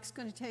 Mike's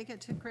going to take it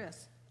to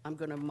Chris. I'm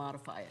going to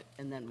modify it,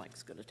 and then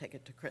Mike's going to take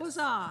it to Chris.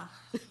 Huzzah!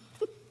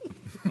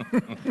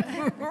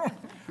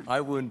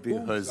 I wouldn't be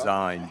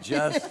huzzahing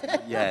just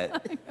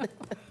yet,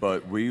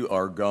 but we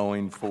are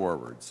going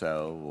forward,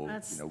 so, we'll,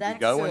 That's- you know, we that's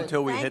go good.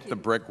 until we Thank hit the you.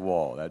 brick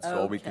wall. That's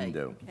all we can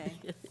Okay.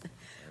 do.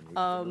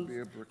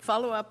 Okay.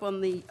 Follow up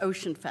on the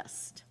Ocean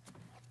Fest.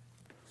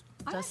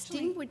 I Justine,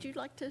 actually- would you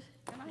like to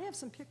And I have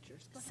some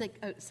pictures. Go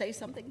ahead. say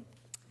something,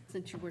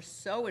 since you were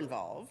so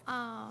involved?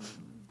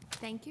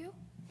 Thank you.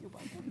 You're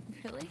welcome.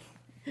 Really?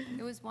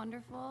 It was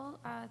wonderful.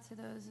 To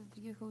those of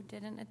you who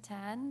didn't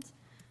attend,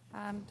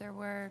 there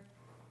were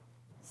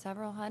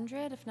several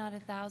hundred, if not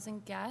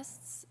 1,000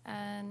 guests,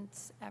 and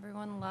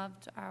everyone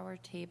loved our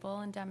table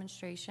and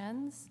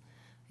demonstrations.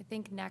 I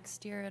think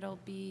next year it'll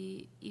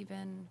be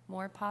even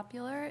more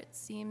popular. It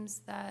seems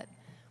that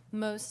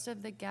most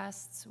of the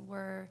guests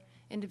were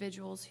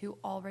individuals who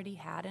already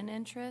had an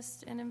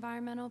interest in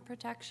environmental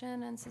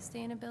protection and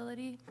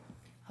sustainability.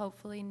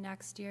 Hopefully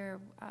next year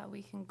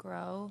we can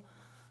grow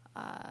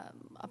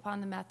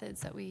upon the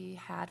methods that we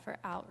had for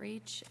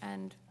outreach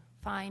and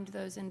find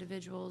those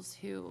individuals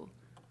who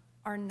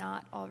are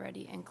not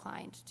already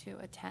inclined to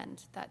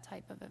attend that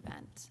type of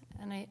event.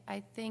 And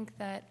I think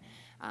that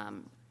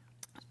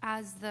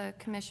as the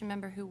commission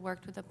member who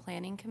worked with the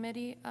planning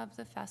committee of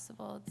the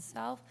festival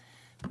itself,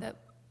 that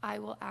I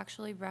will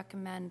actually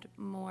recommend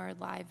more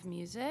live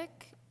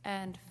music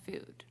and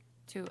food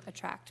to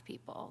attract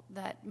people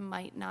that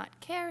might not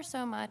care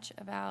so much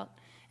about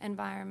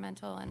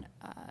environmental and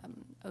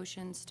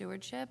ocean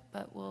stewardship,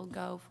 but will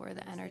go for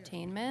the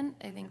entertainment.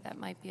 I think that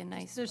might be a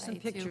nice There's some way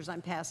pictures to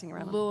I'm passing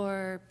around.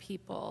 lure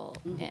people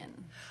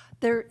in.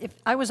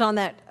 I was on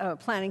that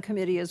planning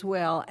committee as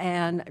well,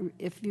 and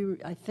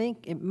I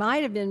think it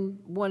might have been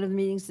one of the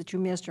meetings that you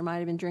missed, or might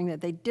have been during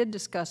that, they did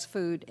discuss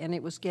food, and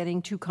it was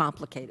getting too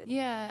complicated.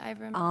 Yeah, I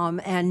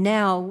remember. And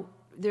now,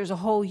 there's a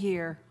whole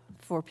year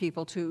for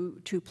people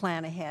to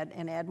plan ahead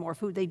and add more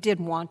food. They did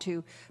want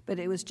to, but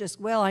it was just,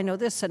 well, I know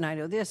this, and I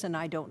know this, and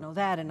I don't know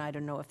that, and I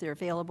don't know if they're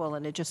available,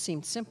 and it just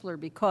seemed simpler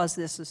because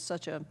this is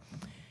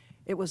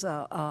it was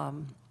a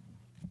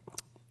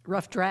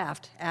rough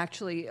draft,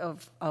 actually,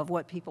 of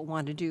what people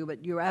want to do,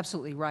 but you're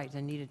absolutely right,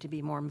 there needed to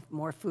be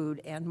more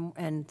food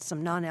and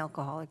some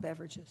non-alcoholic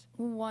beverages.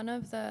 One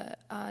of the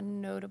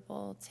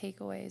notable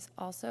takeaways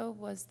also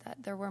was that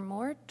there were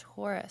more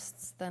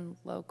tourists than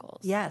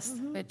locals. Yes.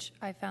 Which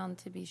I found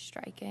to be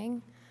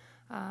striking.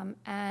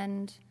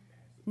 And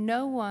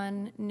no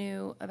one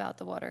knew about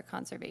the water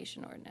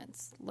conservation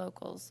ordinance,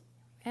 locals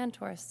and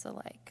tourists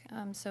alike.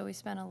 So we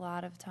spent a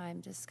lot of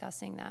time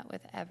discussing that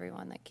with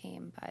everyone that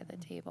came by the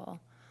table,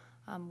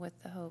 with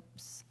the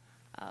hopes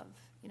of,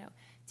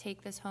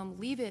 take this home,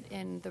 leave it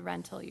in the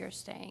rental you're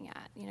staying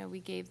at.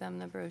 We gave them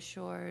the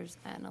brochures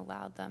and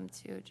allowed them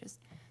to just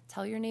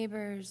tell your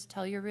neighbors,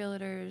 tell your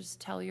realtors,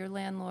 tell your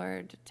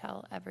landlord,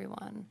 tell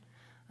everyone.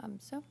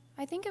 So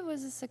I think it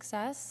was a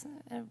success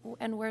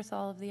and worth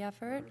all of the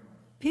effort.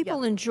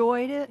 People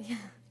enjoyed it. Yeah.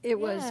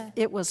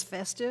 It was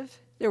festive.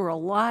 There were a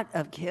lot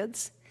of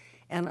kids,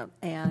 and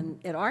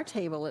at our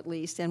table at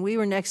least, and we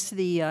were next to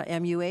the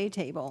MUA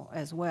table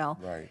as well.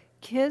 Right.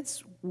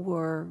 Kids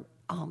were,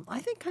 I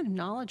think, kind of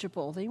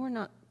knowledgeable. They were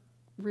not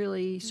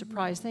really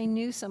surprised. They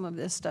knew some of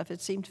this stuff. It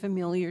seemed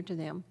familiar to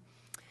them.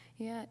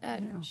 Yeah,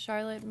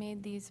 Charlotte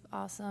made these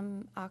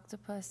awesome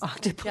octopus,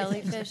 Octopus.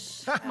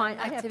 jellyfish Mine-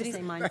 I have to activities.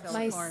 say mine fell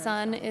My apart.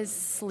 son is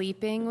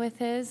sleeping with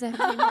his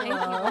every night. He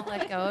won't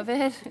let go of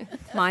it.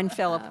 Mine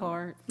fell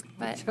apart.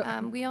 But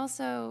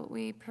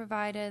we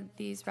provided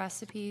these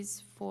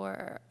recipes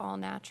for all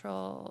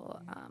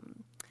natural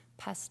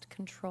pest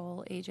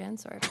control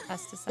agents or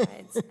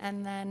pesticides.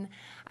 And then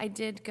I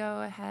did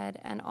go ahead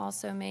and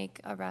also make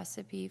a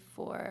recipe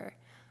for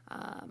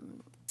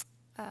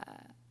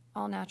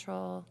all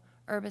natural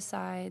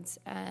herbicides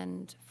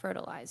and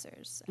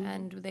fertilizers.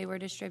 And they were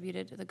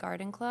distributed to the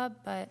garden club,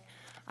 but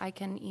I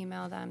can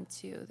email them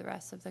to the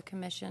rest of the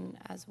commission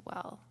as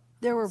well.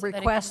 There were So that it can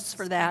requests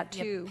for just that, be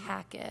a too.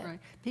 packet. Right.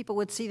 People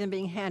would see them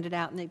being handed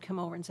out, and they'd come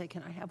over and say,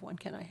 can I have one,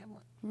 can I have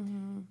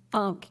one?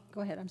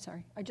 Go ahead, I'm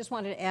sorry. I just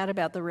wanted to add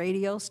about the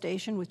radio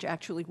station, which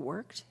actually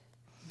worked.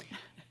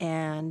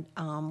 And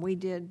we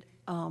did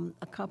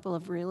a couple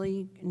of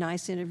really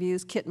nice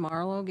interviews. Kit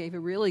Marlowe gave a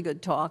really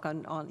good talk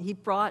he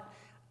brought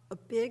a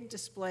big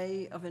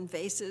display of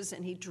invasives,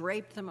 and he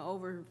draped them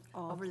over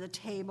the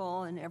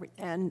table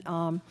and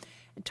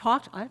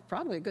talked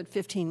probably a good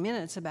 15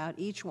 minutes about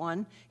each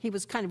one. He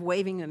was kind of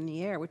waving them in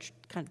the air, which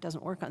kind of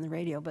doesn't work on the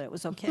radio, but it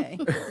was okay.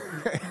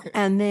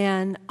 And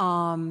then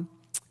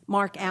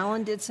Mark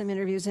Allen did some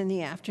interviews in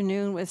the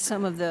afternoon with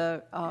some of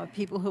the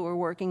people who were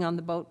working on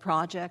the boat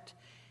project.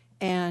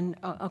 And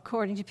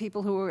according to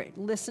people who were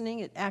listening,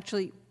 it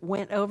actually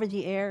went over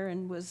the air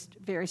and was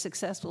very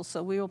successful.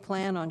 So we will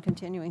plan on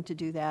continuing to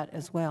do that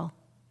as well.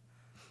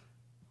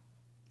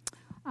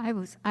 I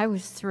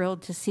was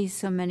thrilled to see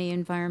so many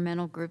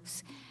environmental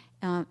groups,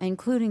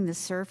 including the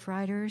surf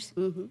riders.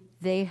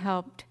 They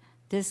helped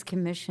this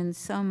commission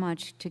so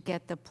much to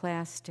get the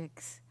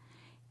plastics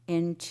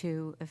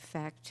into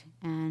effect.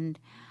 And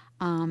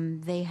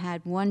They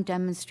had one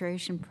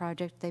demonstration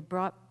project. They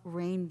brought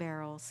rain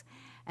barrels,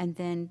 and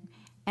then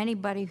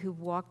anybody who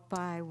walked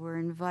by were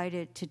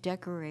invited to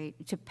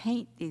decorate, to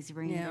paint these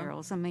rain Yeah.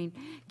 barrels. I mean,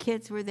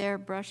 kids were there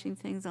brushing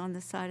things on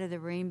the side of the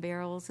rain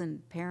barrels,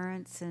 and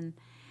parents, and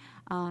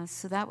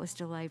so that was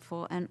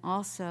delightful. And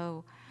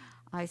also,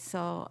 I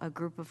saw a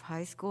group of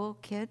high school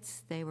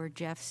kids. They were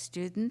Jeff's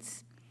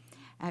students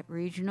at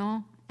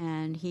Regional,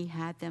 and he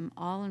had them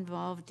all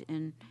involved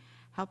in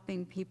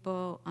helping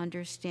people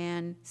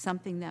understand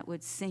something that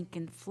would sink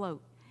and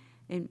float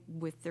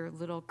with their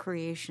little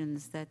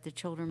creations that the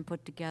children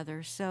put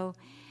together. So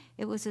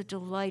it was a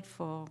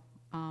delightful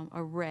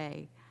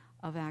array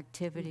of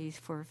activities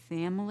for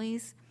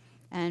families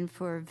and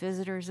for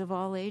visitors of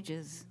all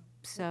ages.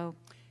 So,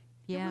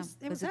 yeah,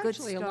 It was a good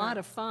actually a lot start.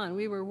 of fun.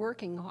 We were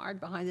working hard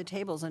behind the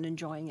tables and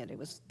enjoying it. It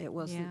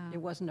Yeah.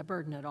 wasn't a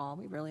burden at all.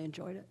 We really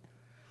enjoyed it.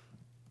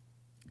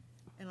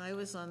 And I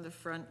was on the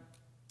front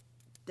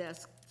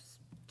desk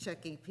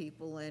checking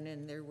people in,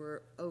 and there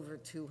were over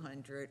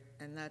 200,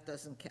 and that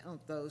doesn't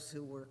count those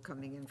who were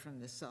coming in from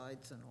the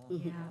sides and all.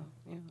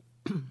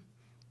 Yeah.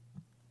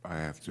 I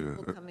have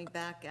People to, coming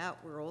back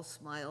out were all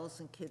smiles,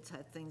 and kids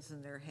had things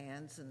in their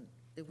hands, and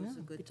it was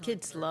a good time.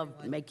 Kids for love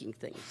everyone. making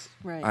things.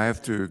 Right. I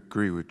have to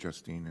agree with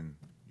Justine and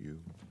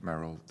you,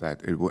 Merrill,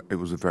 that it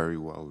was a very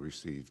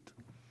well-received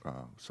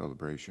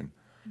celebration.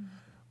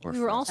 or We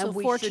were fest. also And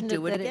we should fortunate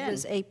do it that it again.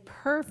 was a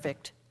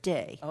perfect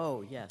day.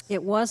 Oh, yes.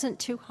 It wasn't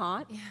too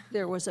hot.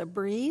 There was a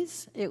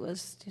breeze. It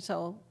was,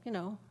 so,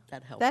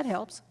 That helps. that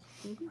helps.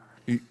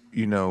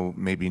 You know,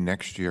 maybe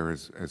next year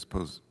as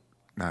opposed,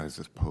 not as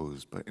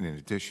opposed, but in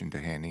addition to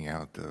handing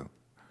out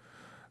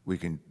we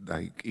can,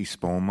 like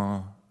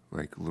Espoma,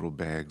 like little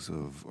bags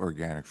of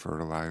organic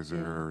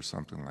fertilizer or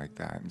something like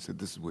that, and said,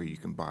 this is where you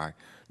can buy,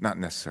 not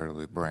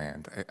necessarily a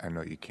brand. I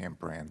know you can't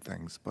brand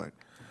things, but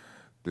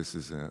this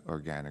is an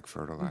organic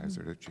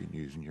fertilizer that you can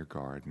use in your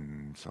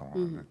garden and so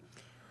on.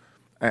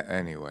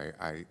 Anyway,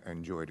 I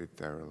enjoyed it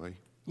thoroughly.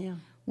 Yeah.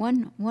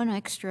 One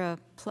extra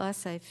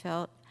plus I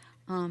felt,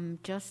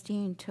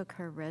 Justine took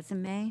her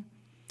resume.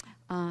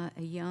 A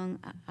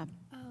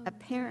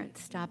parent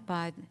stopped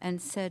by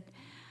and said,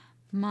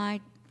 my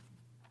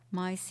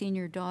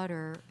senior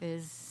daughter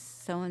is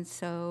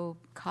so-and-so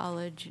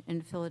college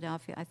in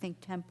Philadelphia, I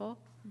think Temple,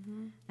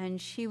 and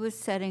she was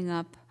setting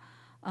up,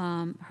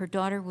 her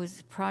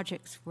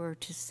projects were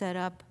to set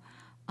up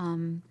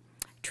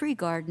tree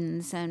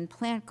gardens and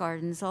plant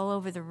gardens all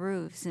over the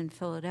roofs in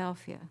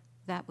Philadelphia.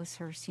 That was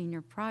her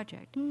senior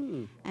project.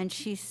 And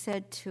she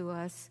said to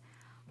us,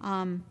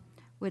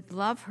 would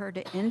love her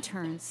to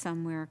intern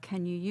somewhere.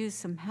 Can you use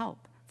some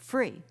help?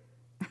 Free.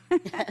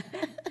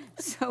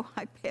 So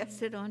I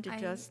passed it on to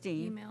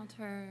Justine. I emailed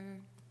her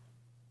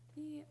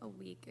maybe a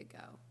week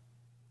ago,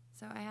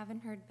 so I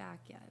haven't heard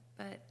back yet,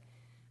 but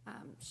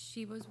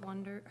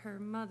her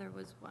mother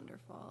was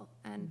wonderful,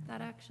 and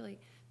that actually,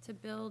 to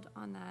build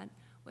on that,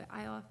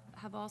 I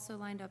have also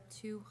lined up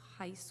 2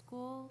 high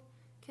school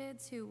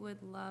kids who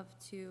would love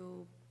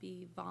to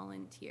be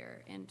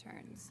volunteer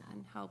interns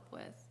and help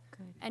with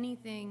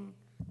anything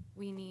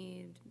we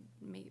need,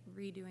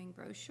 redoing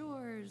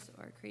brochures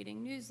or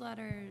creating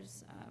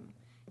newsletters,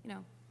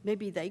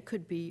 Maybe they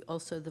could be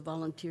also the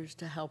volunteers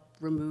to help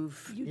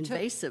remove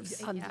invasives.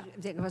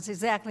 That was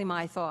exactly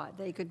my thought.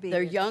 They could be.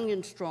 They're young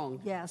and strong.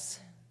 Yes.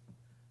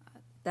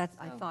 I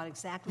thought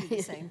exactly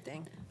the same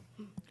thing.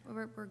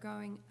 we're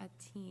growing a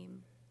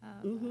team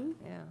of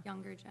Yeah.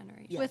 younger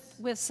generation. Yes.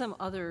 With some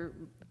other,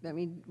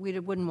 we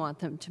wouldn't want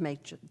them to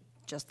make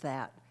just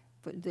that,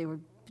 but they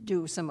would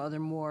do some other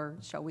more,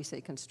 shall we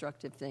say,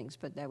 constructive things,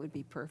 but that would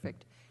be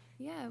perfect.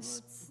 Yeah, well,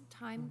 it's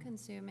time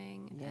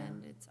consuming, Yeah.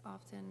 and it's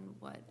often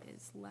what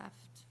is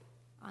left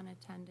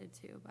unattended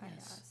to by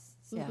us.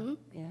 So Yeah, we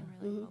yeah. can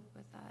really help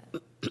with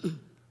that.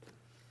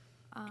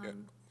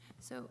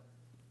 So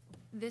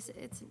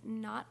it's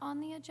not on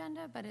the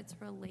agenda, but it's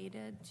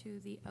related to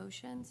the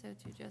ocean, so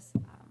to just,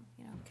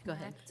 Go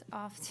ahead. connect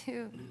off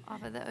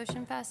of the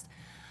Ocean Fest.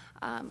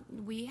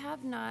 We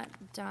have not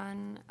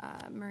done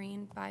a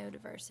marine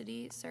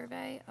biodiversity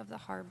survey of the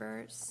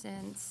harbor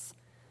since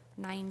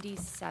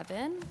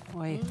 97.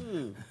 Boy,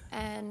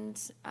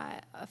 And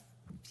a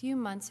few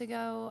months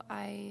ago,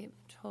 I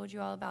told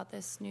you all about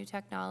this new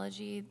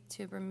technology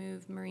to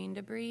remove marine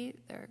debris.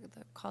 They're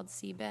called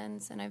sea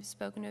bins, and I've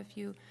spoken to a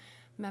few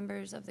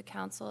members of the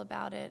council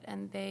about it,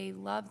 and they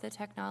love the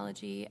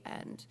technology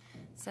and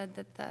said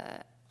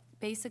that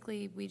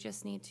basically we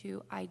just need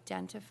to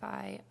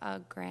identify a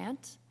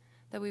grant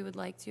that we would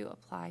like to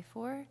apply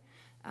for,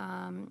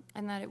 and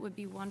that it would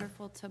be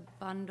wonderful to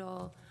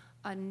bundle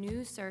a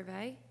new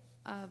survey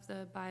of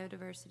the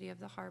biodiversity of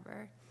the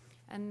harbor,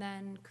 and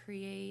then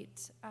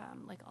create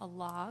like a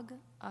log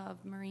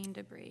of marine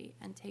debris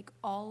and take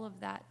all of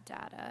that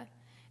data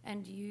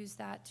and use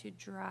that to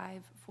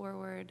drive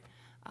forward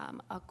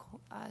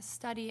a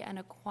study and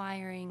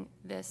acquiring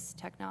this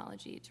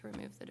technology to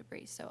remove the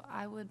debris. So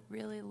I would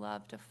really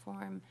love to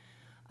form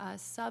a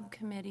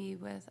subcommittee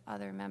with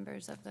other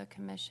members of the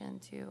commission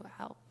to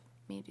help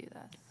me do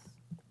this.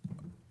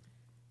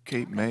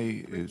 Cape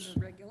May is,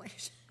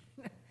 Regulation.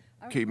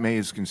 Cape May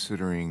is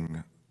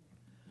considering,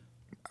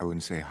 I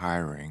wouldn't say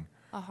hiring,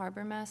 A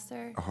harbor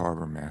master? a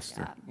harbor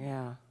master.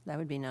 Yeah, that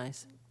would be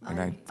nice. And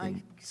I I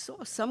think,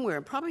 saw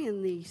somewhere, probably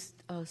in the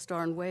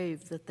Star and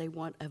Wave, that they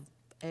want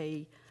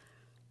I'm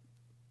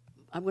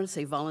going to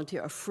say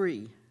volunteer, a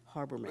free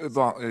harbor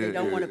master. They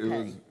don't want to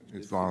pay.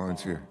 It's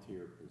volunteer.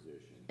 Volunteer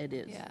position. It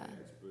is. Yeah,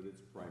 But it's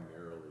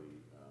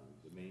primarily,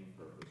 the main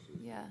purpose is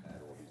Yeah.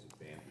 that all these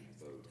abandoned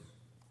boats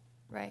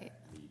right.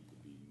 need to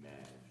be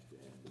managed,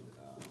 and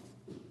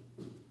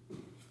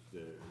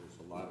there's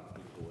a lot of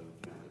people in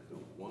town that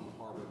don't want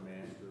harbor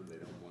master, they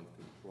don't want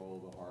control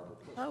of the harbor.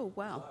 Plus- Oh,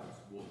 wow.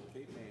 plus, well,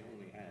 Cape May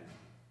only has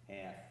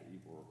half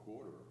or a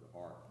quarter of the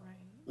harbor.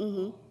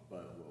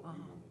 But what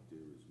we want to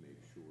do is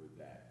make sure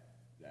that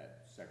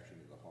that section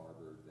of the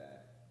harbor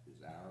that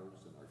is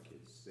ours and our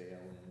kids sail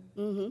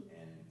in,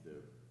 and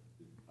the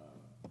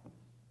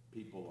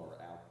people are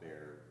out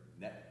there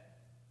net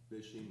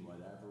fishing,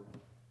 whatever,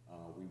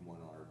 we want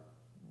our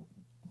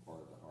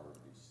part of the harbor to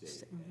be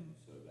safe. And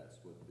so that's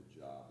what the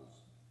job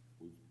is.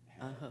 We've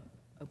had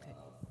Okay.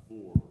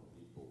 4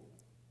 people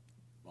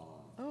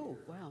volunteer. Oh,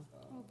 wow.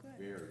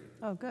 Very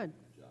Oh, good.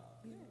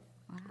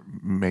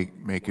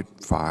 Make it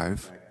 5.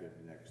 effective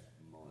next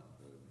month,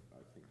 I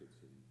think it's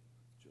in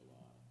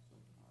July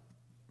sometime.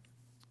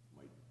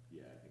 I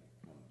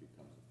think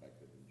becomes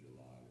effective in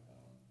July.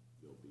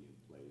 They'll be in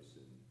place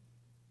and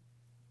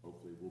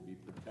hopefully we'll be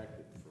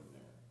protected from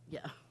there.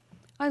 Yeah.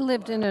 I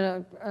lived in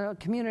a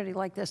community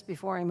like this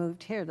before I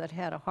moved here that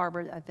had a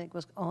harbor, I think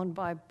was owned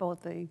by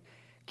both the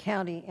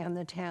county and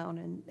the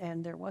town,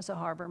 and there was a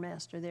harbor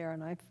master there,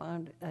 and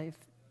I've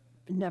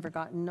never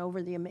gotten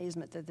over the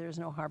amazement that there's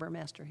no harbor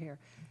master here.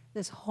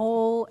 This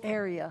whole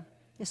area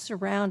is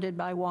surrounded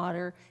by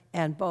water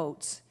and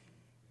boats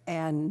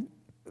and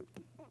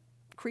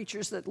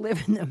creatures that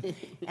live in them,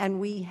 and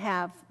we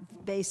have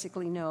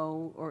basically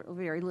no or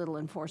very little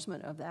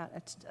enforcement of that.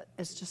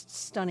 It's just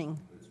stunning.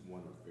 It's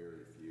one of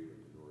very few in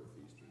the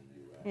northeastern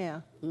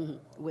U.S. Yeah,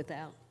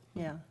 Without.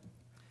 yeah.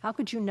 How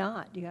could you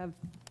not? Do you have,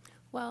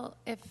 Well,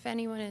 if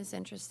anyone is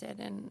interested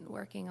in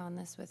working on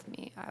this with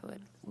me, I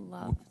would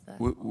love the.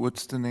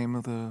 What's the name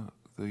of the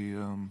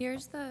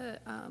Here's the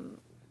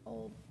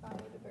old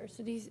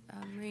biodiversity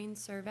marine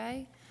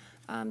survey.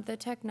 The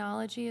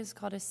technology is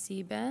called a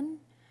CBIN.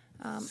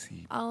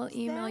 I'll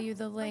email you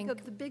the link.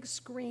 like the big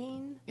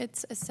screen?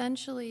 It's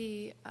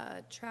essentially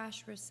a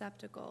trash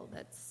receptacle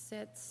that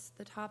sits,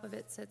 the top of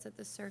it sits at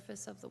the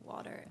surface of the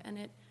water, and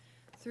it,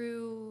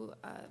 through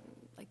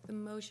like the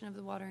motion of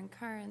the water and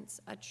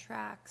currents,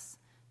 attracts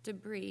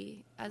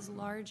debris as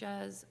large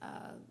as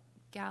a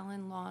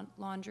gallon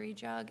laundry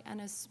jug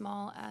and as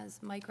small as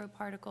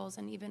microparticles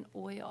and even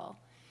oil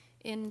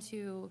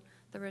into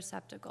the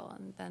receptacle,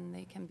 and then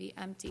they can be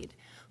emptied.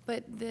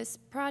 But this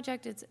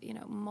project, it's,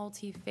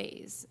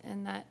 multi-phase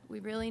in that we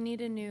really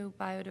need a new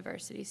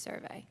biodiversity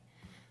survey.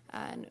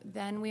 And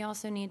then we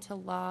also need to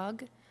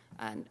log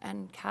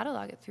and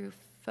catalog it through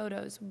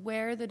photos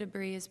where the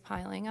debris is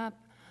piling up,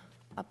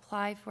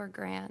 apply for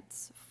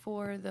grants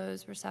for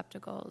those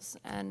receptacles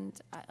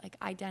and like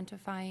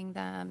identifying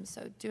them.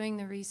 So doing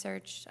the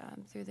research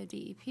through the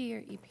DEP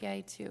or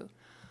EPA to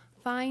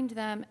find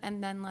them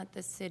and then let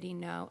the city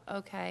know,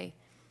 okay,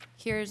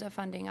 here's a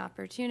funding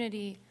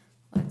opportunity,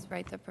 let's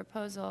write the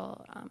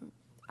proposal.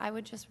 I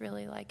would just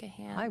really like a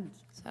hand,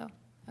 so,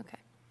 okay.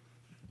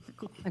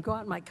 I go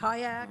out in my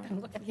kayak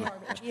and look at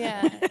garbage.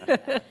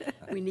 Yeah,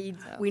 We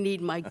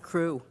need my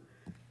crew.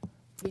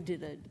 We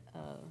did a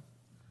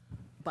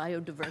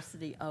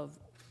biodiversity of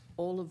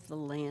all of the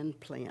land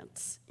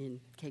plants in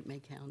Cape May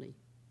County.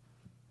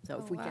 So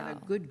if Oh, we get a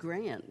wow. good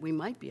grant, we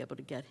might be able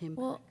to get him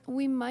back. well,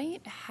 we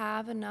might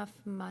have enough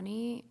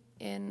money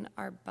in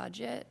our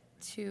budget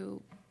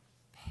to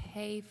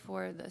pay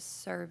for the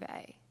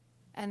survey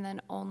and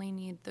then only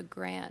need the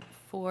grant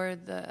for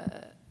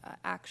the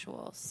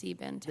actual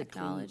CBIN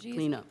technologies.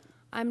 cleanup.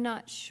 I'm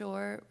not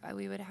sure,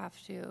 we would have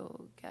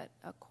to get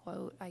a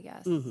quote, I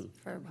guess,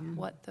 for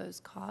what those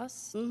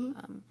costs.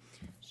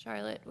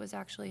 Charlotte was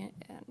actually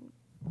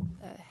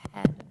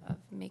ahead of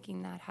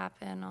making that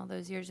happen all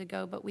those years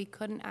ago, but we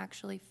couldn't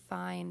actually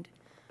find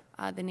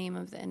the name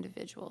of the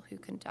individual who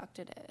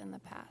conducted it in the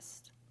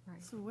past.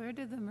 So where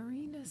do the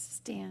marinas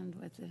stand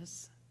with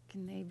this?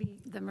 Can they be,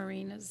 the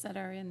marinas that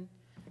are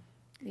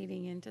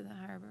leading into the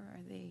harbor, are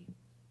they?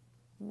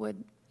 Would,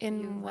 you,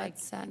 in like, what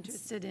sense?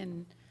 Interested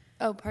in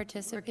Oh, working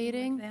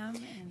participating? with them?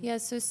 and- Yeah,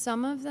 so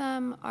some of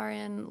them are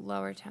in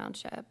Lower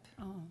Township,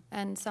 Oh,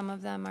 and some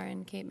of them are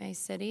in Cape May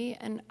City.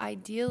 And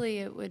ideally,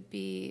 it would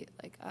be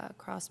like a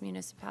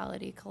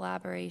cross-municipality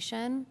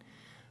collaboration.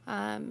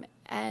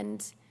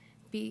 And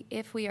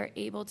if we are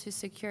able to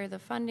secure the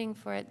funding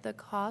for it, the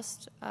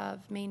cost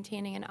of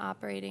maintaining and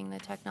operating the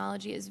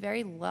technology is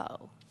very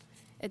low.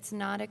 It's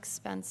not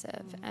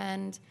expensive.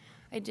 And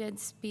I did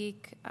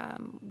speak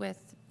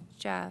with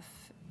Jeff,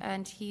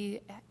 and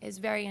he is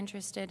very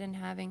interested in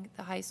having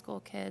the high school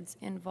kids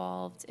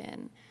involved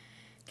in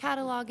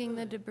cataloging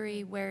the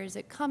debris. Where is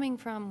it coming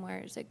from?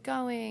 Where is it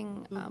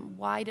going?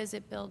 Why does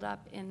it build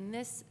up in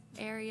this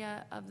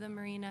area of the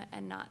marina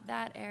and not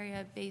that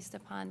area based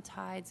upon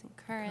tides and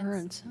currents.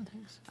 Currents and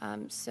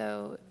things.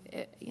 So,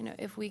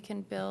 if we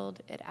can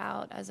build it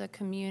out as a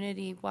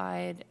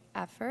community-wide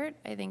effort,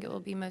 I think it will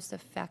be most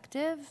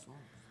effective.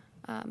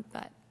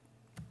 But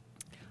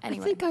I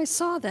anyway. think I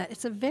saw that.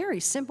 It's a very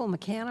simple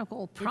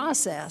mechanical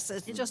process.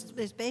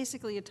 It's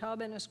basically a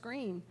tub and a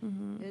screen.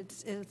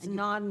 It's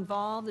not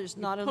involved, there's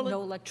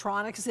no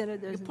electronics in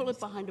it. You pull it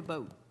behind a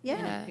boat.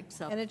 Yeah, It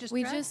picks up. and it just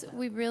We drags it.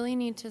 we really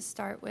need to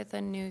start with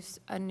a new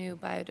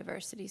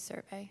biodiversity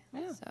survey.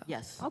 Yeah. So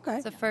Yes. Okay.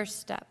 it's the first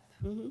step.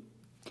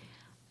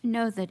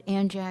 Know that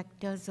ANJAC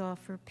does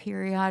offer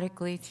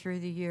periodically through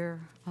the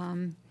year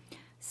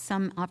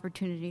some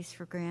opportunities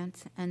for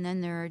grants, and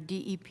then there are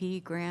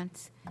DEP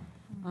grants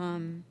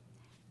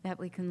that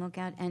we can look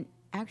at, and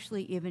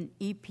actually even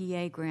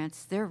EPA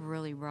grants. They're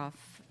really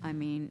rough, I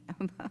mean,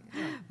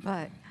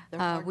 but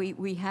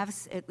we have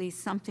at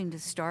least something to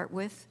start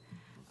with,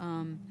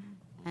 and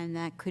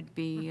that could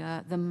be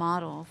the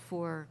model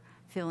for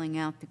filling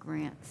out the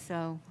grant.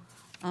 So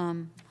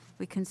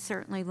we can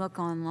certainly look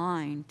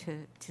online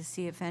to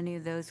see if any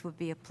of those would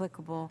be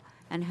applicable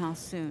and how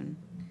soon.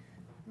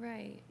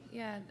 Right,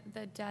 yeah,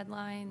 the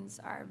deadlines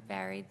are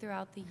varied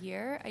throughout the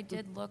year. I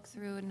did look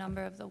through a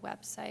number of the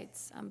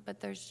websites, but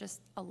there's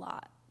just a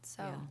lot,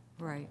 so. Yeah,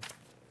 right.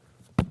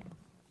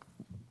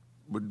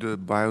 Would the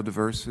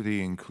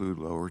biodiversity include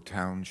Lower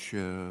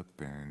Township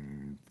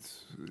and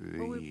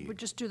Well, we the, would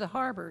just do the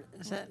harbor,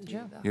 is that,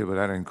 Joe? yeah, but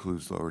that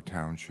includes Lower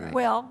Township.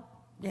 Well,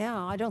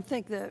 yeah, I don't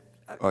think that,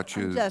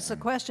 Hutchins that's the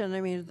and- question.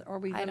 I mean, are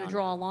we I going to don't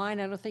draw a line?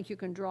 I don't think you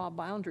can draw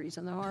boundaries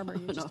in the harbor.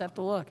 You just have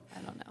to look.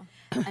 I don't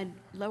know. And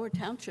Lower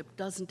Township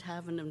doesn't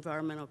have an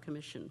environmental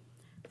commission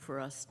for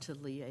us to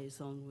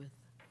liaison with.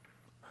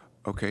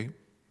 Okay,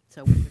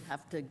 So we would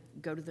have to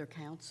go to their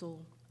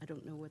council. I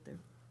don't know what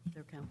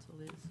their council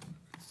is.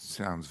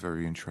 sounds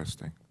very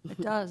interesting.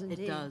 It does, indeed.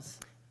 It does.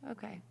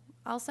 Okay,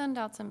 I'll send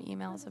out some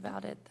emails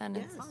about it then.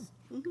 Yes.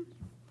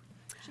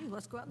 Gee,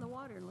 let's go out in the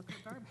water and look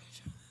at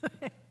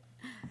garbage.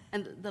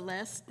 And the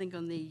last thing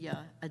on the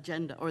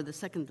agenda, or the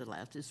second to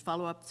last, is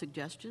follow-up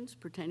suggestions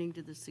pertaining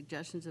to the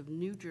suggestions of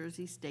New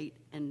Jersey State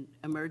and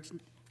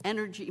Emergent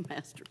Energy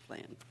Master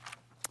Plan.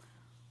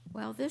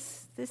 Well,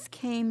 this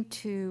came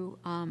to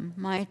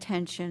my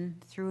attention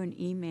through an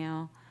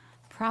email,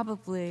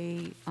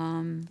 probably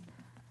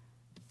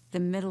the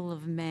middle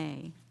of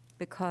May,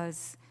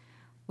 because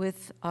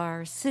with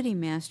our city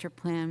master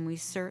plan, we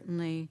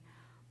certainly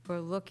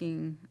were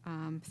looking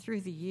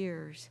through the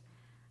years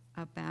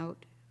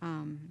about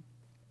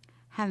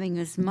having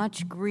as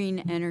much green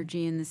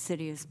energy in the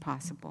city as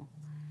possible.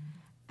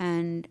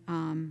 And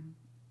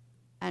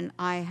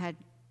I had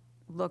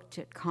looked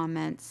at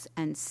comments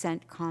and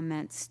sent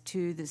comments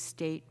to the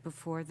state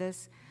before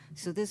this.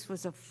 So this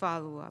was a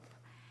follow-up,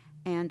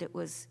 and it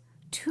was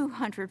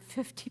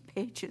 250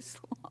 pages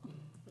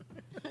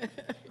long.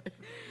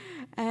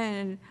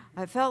 And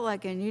I felt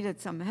like I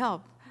needed some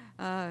help.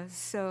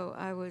 So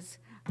I was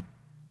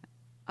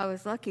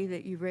lucky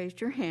that you raised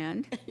your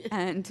hand,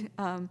 and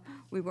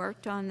we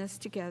worked on this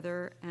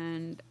together.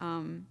 And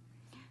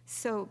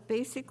so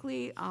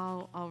basically,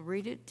 I'll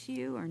read it to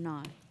you or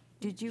not.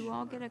 Did you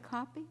all get a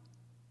copy?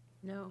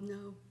 No.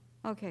 No.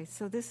 Okay,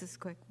 so this is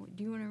quick.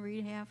 Do you want to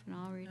read half and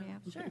I'll read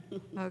half? Sure.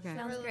 Okay.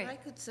 Sounds Well, great. I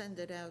could send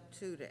it out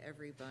too to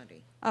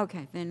everybody.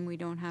 Okay, then we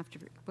don't have to,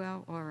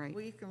 well, all right.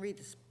 Well, you can read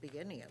the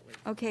beginning at least.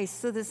 Okay,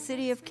 so the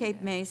City of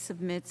Cape May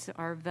submits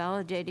our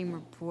validating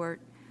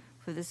report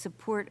for the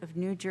support of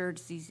New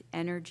Jersey's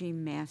Energy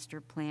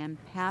Master Plan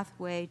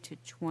Pathway to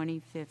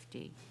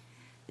 2050.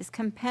 This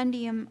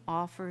compendium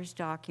offers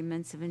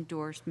documents of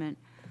endorsement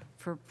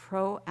for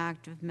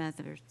proactive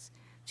methods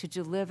to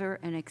deliver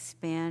and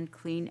expand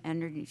clean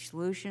energy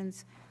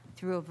solutions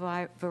through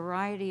a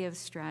variety of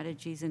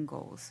strategies and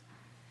goals.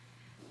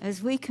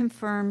 As we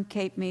confirm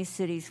Cape May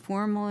City's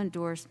formal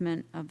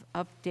endorsement of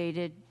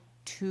updated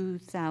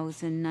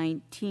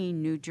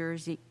 2019 New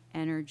Jersey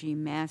Energy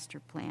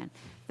Master Plan,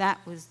 that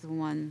was the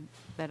one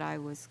that I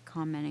was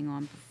commenting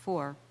on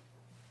before.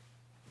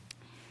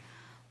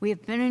 We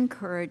have been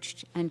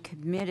encouraged and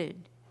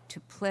committed to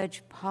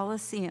pledge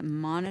policy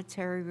and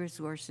monetary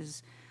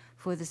resources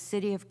for the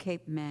City of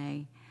Cape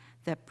May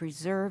that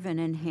preserve and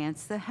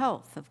enhance the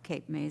health of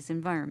Cape May's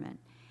environment.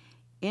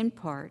 In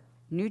part,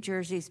 New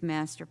Jersey's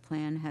master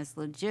plan has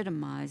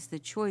legitimized the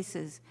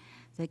choices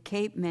that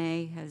Cape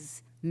May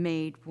has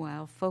made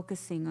while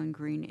focusing on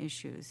green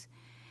issues.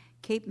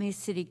 Cape May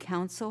City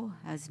Council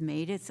has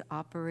made its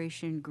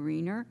operation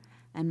greener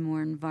and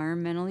more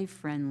environmentally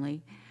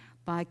friendly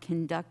by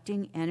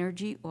conducting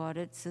energy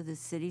audits of the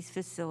city's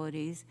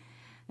facilities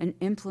and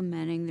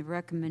implementing the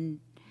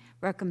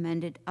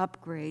recommended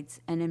upgrades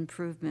and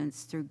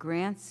improvements through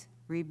grants,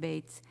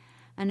 rebates,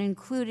 and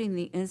including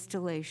the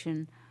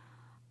installation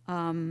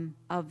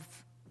of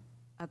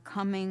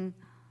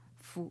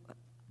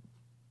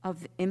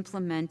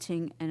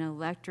implementing an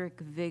electric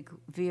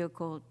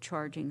vehicle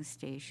charging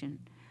station.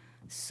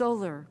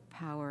 Solar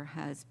power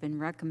has been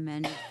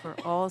recommended for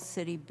all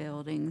city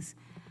buildings,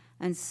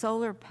 and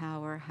solar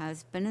power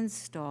has been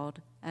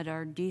installed at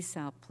our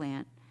desal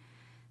plant,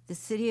 the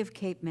City of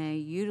Cape May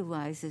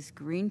utilizes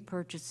green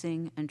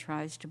purchasing and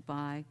tries to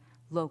buy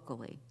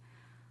locally.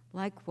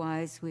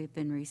 Likewise, we've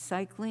been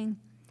recycling,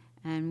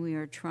 and we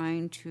are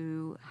trying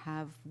to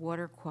have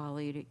water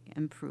quality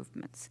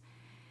improvements.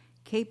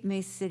 Cape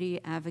May City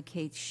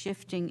advocates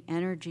shifting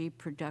energy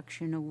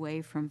production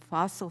away from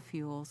fossil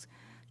fuels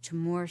to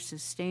more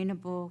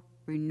sustainable,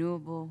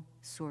 renewable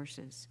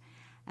sources.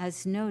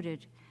 As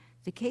noted,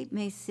 the Cape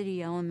May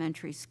City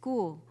Elementary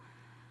School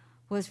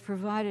was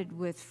provided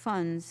with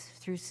funds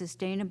through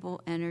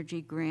Sustainable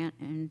Energy Grant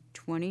in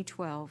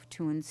 2012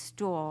 to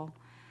install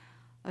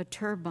a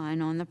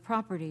turbine on the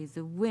property.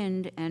 The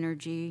wind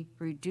energy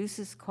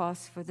reduces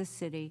costs for the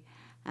city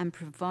and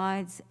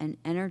provides an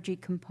energy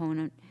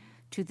component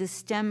to the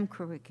STEM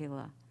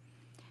curricula.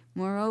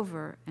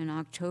 Moreover, in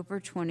October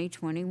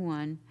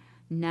 2021,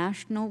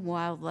 National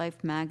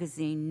Wildlife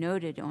Magazine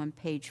noted on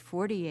page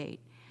 48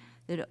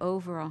 that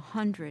over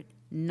 100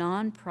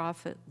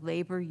 nonprofit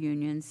labor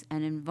unions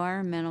and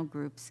environmental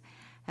groups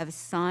have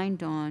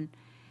signed on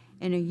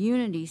in a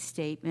unity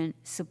statement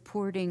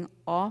supporting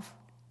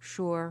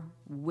offshore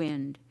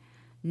wind.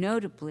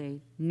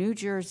 Notably, New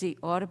Jersey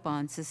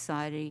Audubon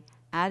Society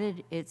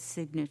added its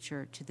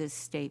signature to this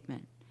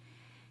statement.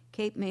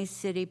 Cape May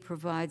City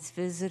provides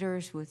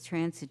visitors with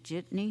transit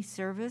jitney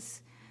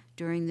service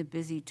during the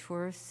busy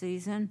tourist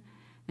season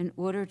in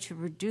order to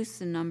reduce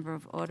the number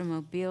of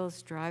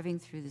automobiles driving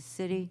through the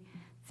city,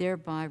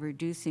 thereby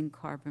reducing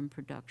carbon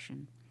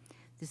production.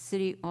 The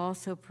city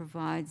also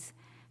provides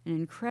an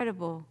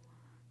incredible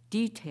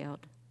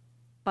detailed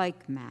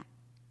bike map,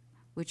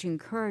 which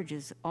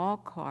encourages all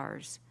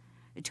cars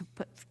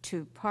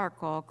to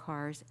park all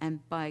cars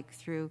and bike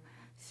through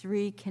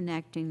 3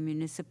 connecting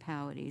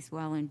municipalities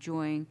while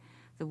enjoying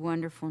the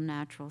wonderful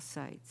natural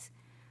sights.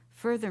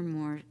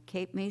 Furthermore,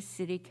 Cape May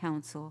City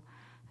Council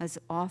has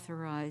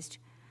authorized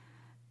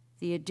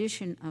the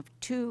addition of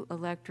 2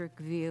 electric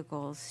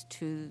vehicles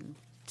to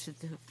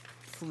the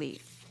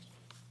fleet.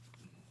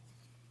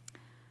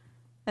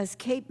 As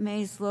Cape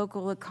May's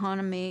local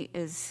economy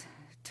is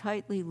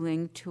tightly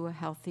linked to a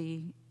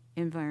healthy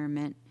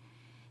environment,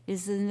 it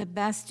is in the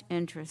best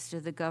interest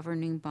of the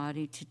governing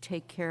body to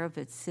take care of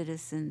its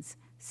citizens,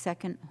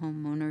 second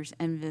homeowners,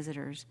 and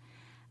visitors,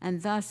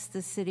 and thus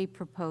the city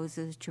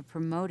proposes to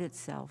promote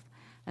itself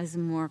as a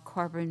more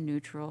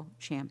carbon-neutral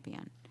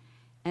champion.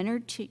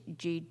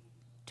 Energy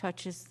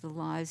touches the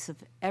lives of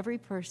every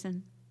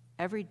person,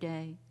 every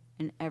day,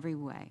 in every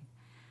way.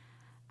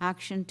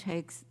 Action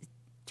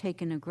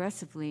taken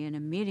aggressively and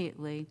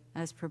immediately,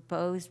 as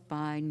proposed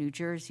by New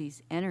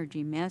Jersey's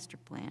Energy Master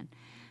Plan,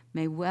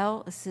 may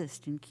well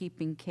assist in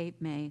keeping Cape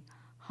May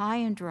high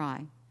and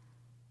dry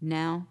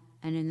now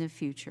and in the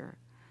future.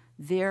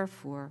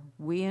 Therefore,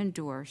 we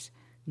endorse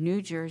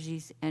New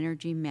Jersey's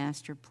Energy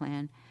Master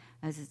Plan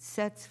as it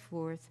sets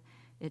forth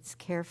its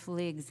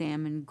carefully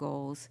examined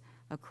goals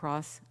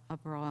across a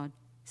broad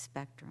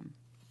spectrum.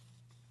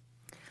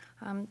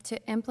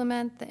 To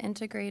implement the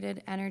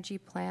integrated energy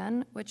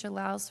plan, which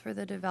allows for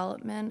the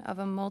development of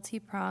a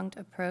multi-pronged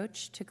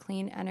approach to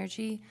clean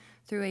energy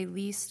through a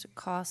least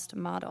cost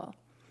model.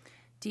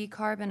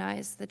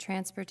 Decarbonize the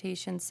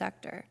transportation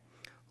sector.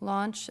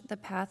 Launch the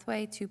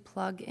Pathway to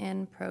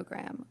Plug-in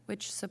program,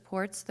 which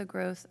supports the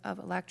growth of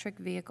electric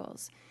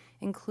vehicles,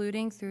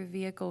 including through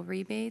vehicle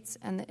rebates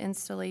and the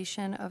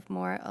installation of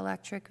more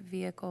electric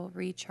vehicle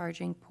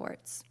recharging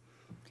ports.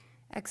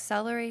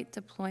 Accelerate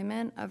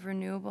deployment of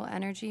renewable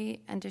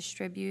energy and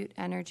distribute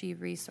energy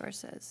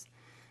resources.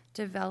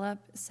 Develop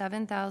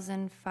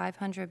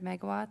 7,500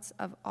 megawatts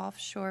of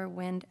offshore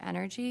wind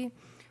energy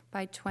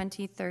by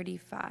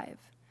 2035.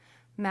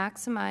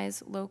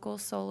 Maximize local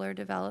solar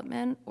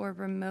development or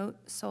remote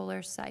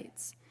solar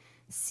sites.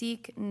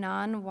 Seek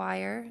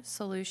non-wire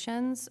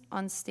solutions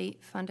on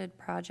state-funded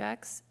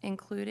projects,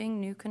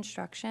 including new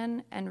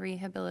construction and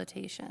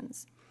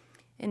rehabilitations.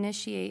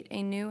 Initiate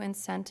a new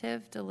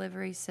incentive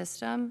delivery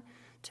system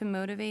to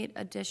motivate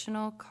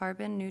additional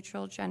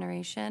carbon-neutral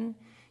generation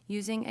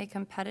using a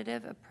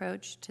competitive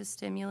approach to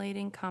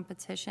stimulating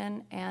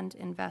competition and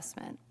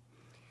investment.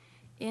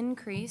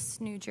 Increase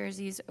New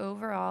Jersey's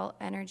overall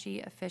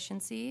energy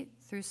efficiency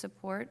through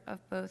support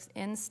of both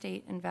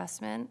in-state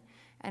investment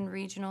and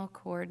regional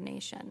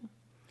coordination.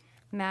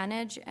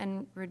 Manage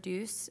and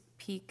reduce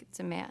peak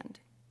demand.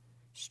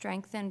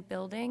 Strengthen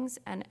buildings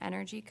and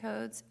energy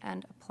codes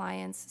and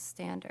appliance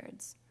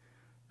standards.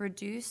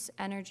 Reduce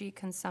energy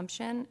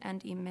consumption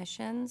and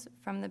emissions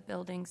from the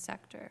building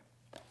sector.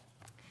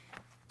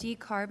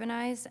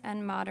 Decarbonize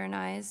and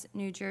modernize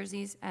New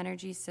Jersey's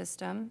energy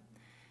system.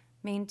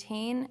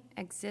 Maintain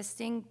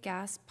existing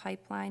gas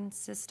pipeline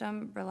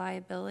system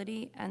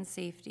reliability and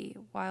safety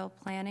while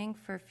planning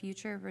for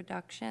future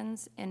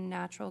reductions in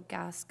natural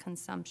gas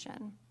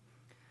consumption.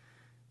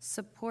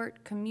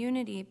 Support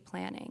community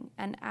planning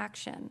and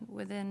action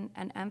within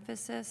an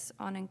emphasis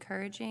on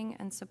encouraging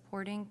and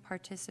supporting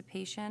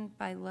participation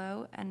by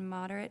low and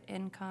moderate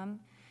income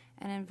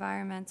and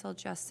environmental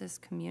justice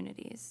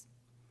communities.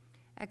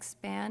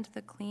 Expand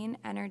the clean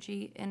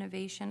energy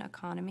innovation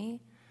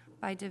economy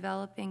by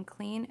developing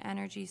clean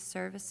energy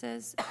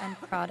services and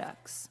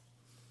products.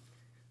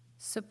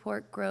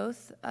 Support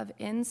growth of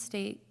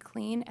in-state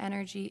clean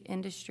energy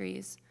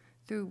industries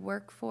through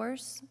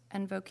workforce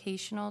and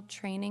vocational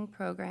training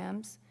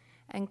programs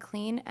and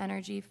clean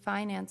energy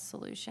finance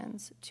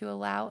solutions to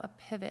allow a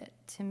pivot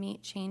to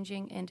meet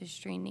changing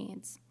industry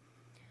needs.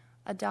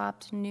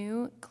 Adopt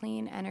new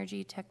clean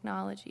energy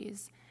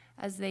technologies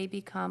as they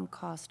become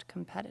cost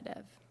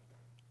competitive.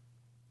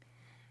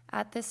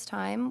 At this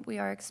time, we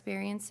are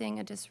experiencing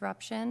a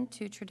disruption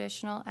to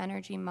traditional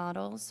energy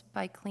models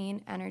by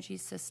clean energy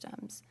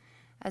systems,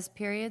 as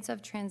periods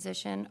of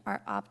transition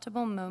are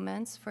optimal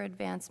moments for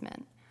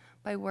advancement.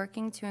 By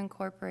working to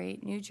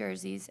incorporate New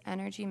Jersey's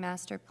Energy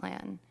Master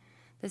Plan,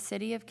 the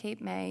City of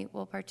Cape May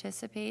will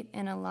participate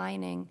in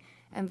aligning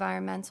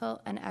environmental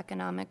and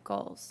economic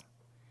goals,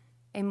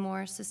 a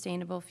more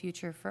sustainable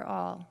future for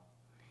all,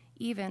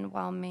 even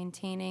while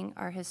maintaining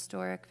our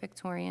historic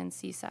Victorian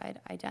seaside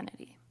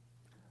identity.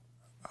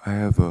 I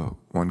have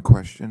one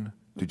question.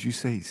 Did you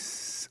say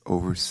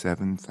over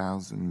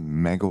 7,000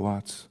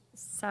 megawatts?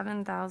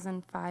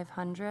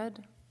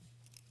 7,500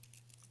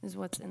 is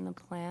what's in the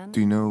plan.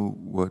 Do you know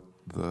what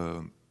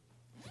the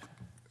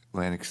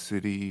Atlantic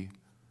City,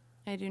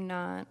 I do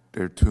not.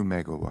 they're 2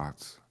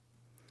 megawatts.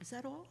 Is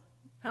that all?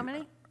 How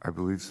many? I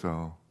believe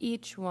so,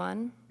 Each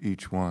one.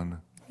 each one.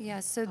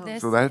 Yeah, so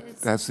this So is,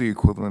 that's the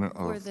equivalent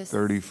for of the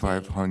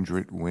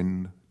 3,500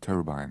 wind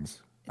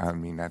turbines. I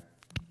mean, that,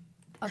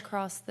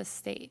 across the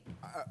state.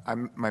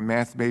 my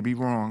math may be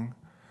wrong,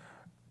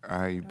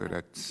 but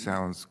that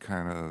sounds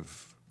kind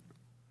of,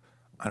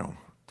 I don't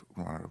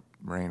want to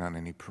rain on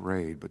any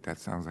parade, but that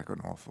sounds like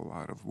an awful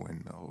lot of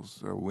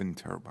windmills, or wind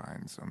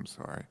turbines, I'm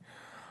sorry.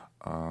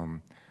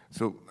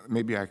 So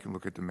maybe I can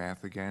look at the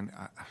math again.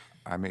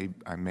 I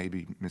may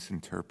be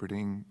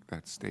misinterpreting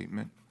that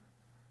statement.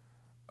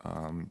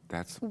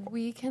 That's,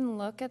 We can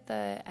look at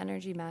the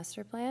Energy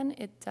Master Plan.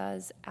 It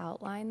does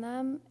outline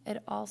them.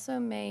 It also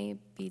may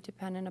be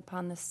dependent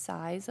upon the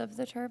size of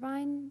the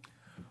turbine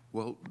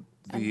well,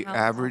 and the how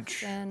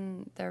average.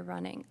 often they're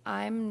running.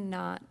 I'm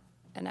not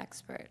an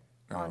expert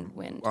on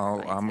wind Well,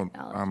 turbine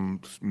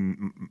technology.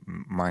 I'm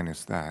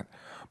minus that,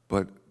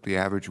 but the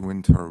average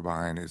wind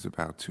turbine is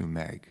about 2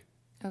 meg.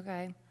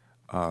 Okay.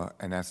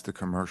 And that's the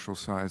commercial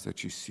size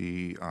that you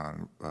see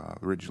on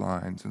ridge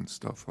lines and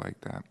stuff like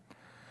that.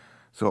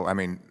 So, I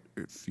mean,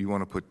 if you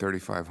want to put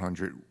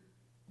 3,500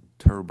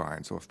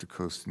 turbines off the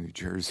coast of New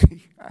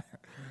Jersey,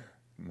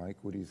 Mike,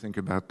 what do you think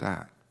about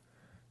that?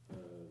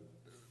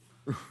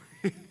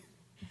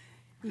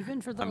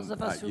 Even for those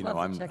of us who You know,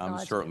 love the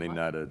technology. I'm certainly they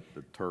not a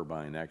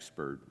turbine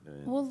expert.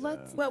 and, Well,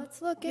 let's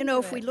look into it. You know,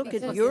 if we look at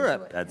because-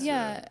 Europe, That's,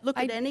 Yeah. look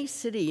at I- any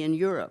city in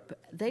Europe,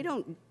 they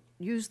don't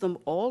use them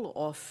all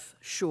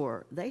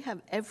offshore. They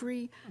have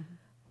every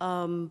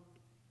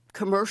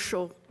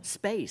commercial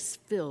space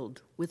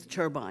filled with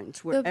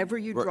turbines. Wherever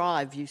you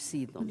drive, you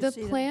see them. The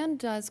plan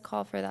does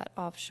call for that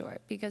offshore,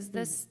 because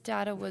this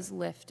data was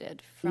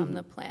lifted from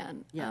the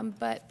plan. Yeah.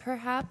 But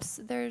perhaps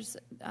there's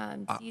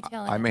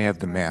detail. in I it may have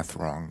the for- math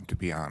wrong, to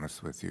be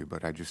honest with you,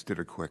 but I just did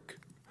a quick.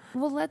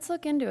 Well, let's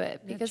look into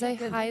it, because I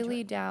check it,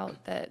 highly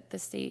doubt that the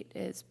state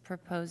is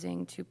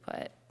proposing to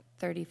put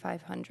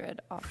 3,500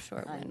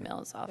 offshore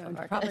windmills off of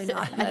our Probably coast.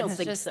 not. I don't That's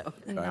think just so.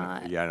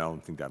 Not. Yeah, I don't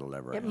think that'll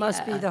ever It happen.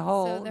 must be the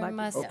whole. So there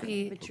must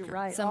be But you're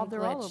right. some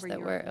They're all glitch over that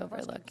Europe we're and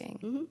clusters.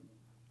 overlooking.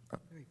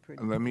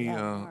 Let me, Yeah,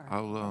 they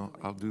are.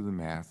 I'll do the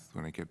math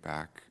when I get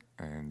back,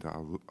 and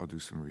I'll do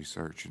some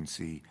research and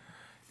see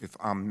if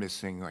I'm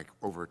missing like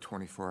over a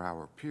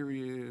 24-hour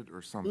period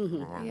or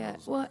something along Yeah,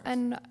 those well, lines.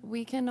 and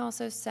we can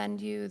also send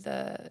you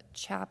the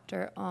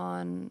chapter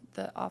on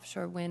the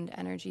offshore wind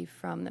energy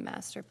from the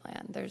master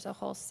plan. There's a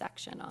whole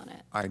section on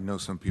it. I know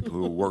some people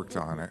who worked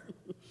on it,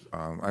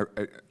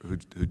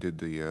 who did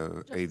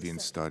the avian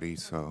study,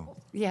 so,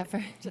 Yeah,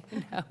 for,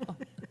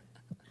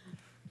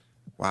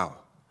 wow.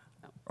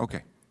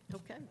 Okay.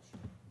 Okay.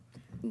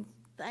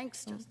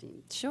 Thanks,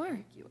 Justine. sure.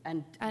 Thank you.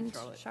 And And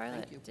Charlotte.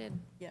 Charlotte Thank you. did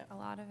Yeah. a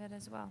lot of it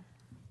as well.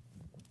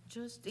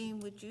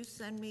 Justine, would you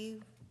send me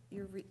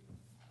your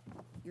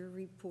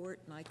report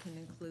and I can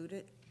include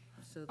it?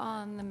 So that-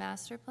 On the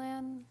master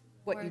plan?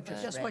 What or you just the-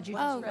 read. Just what you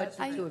Oh, just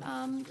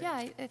read. yeah,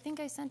 I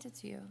think I sent it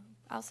to you.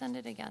 I'll send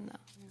it again,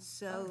 though.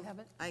 So have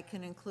it. I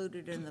can include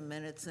it in the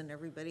minutes and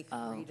everybody can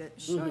Oh, read it.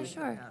 and sure, think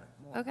sure. about it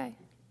more. Okay.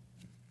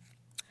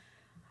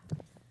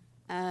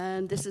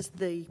 And this is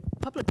the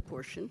public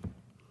portion.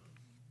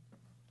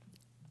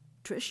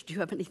 Trish, do you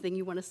have anything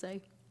you want to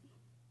say?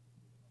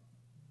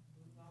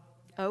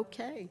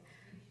 Okay.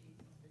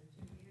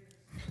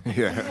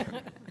 Yeah.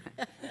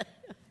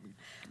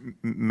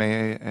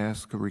 May I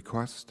ask a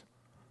request?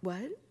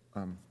 What?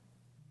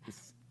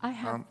 I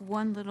have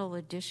one little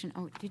addition.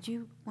 Oh, did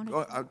you want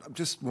to?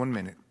 Just 1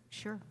 minute.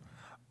 Sure.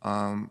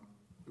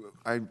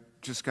 I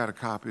just got a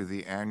copy of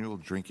the annual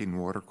drinking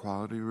water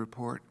quality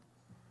report.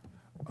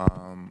 A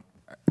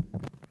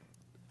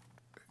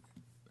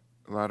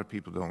lot of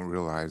people don't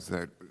realize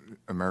that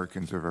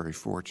Americans are very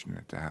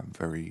fortunate to have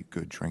very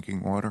good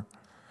drinking water.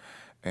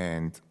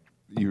 And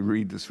you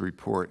read this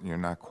report and you're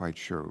not quite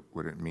sure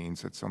what it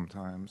means at some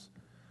times.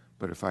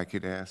 But if I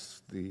could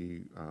ask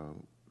the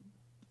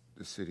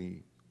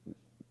city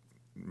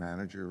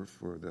manager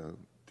for the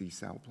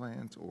desal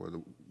plant or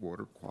the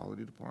water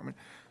quality department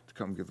to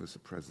come give us a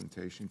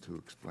presentation to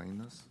explain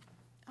this?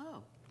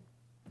 Oh,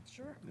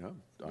 sure. Yeah,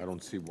 I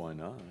don't see why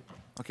not.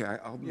 Okay,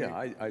 I'll. Yeah,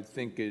 I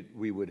think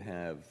we would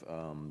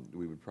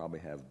probably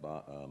have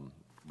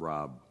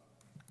Rob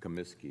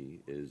Comiskey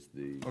is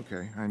the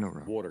Okay, I know,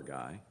 Rob. water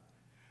guy,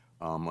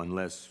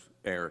 unless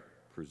Eric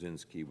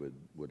Przinski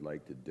would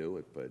like to do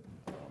it, but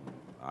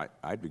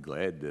I'd be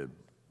glad to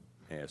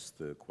ask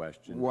the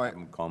question. What- Have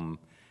him come,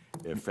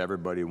 if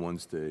everybody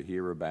wants to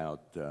hear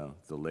about the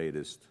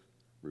latest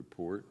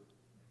report,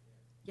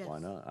 why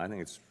Yes. not? I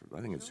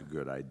think it's a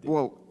good idea.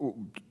 Well,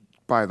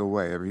 by the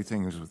way,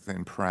 everything is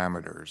within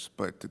parameters,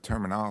 but the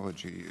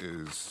terminology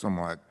is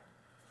somewhat,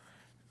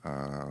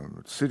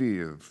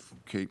 City of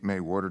Cape May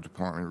Water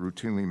Department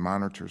routinely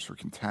monitors for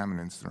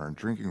contaminants that are in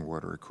drinking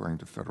water according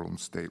to federal and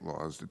state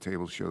laws. The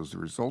table shows the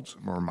results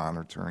of our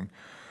monitoring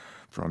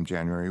from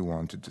January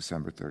 1 to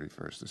December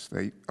 31st. The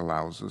state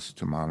allows us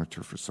to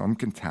monitor for some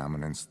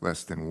contaminants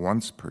less than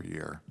once per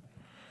year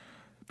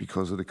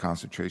because of the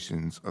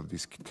concentrations of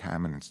these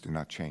contaminants do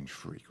not change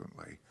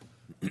frequently.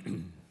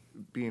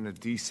 Being a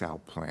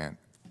desal plant,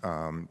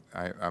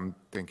 I'm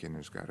thinking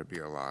there's got to be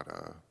a lot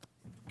of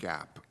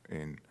gap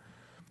in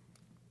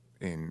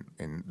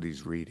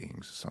these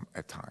readings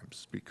at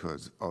times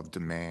because of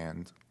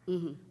demand.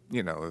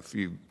 You know, if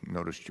you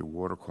noticed your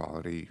water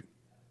quality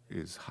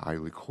is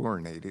highly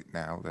chlorinated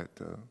now that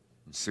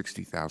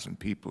 60,000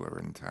 people are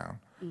in town.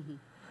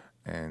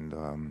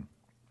 And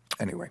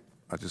anyway,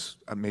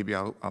 maybe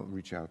I'll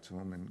reach out to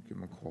him and give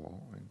him a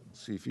call and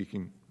see if he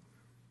can.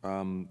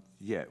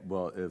 Yeah,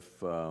 well,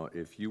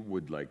 if you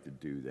would like to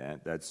do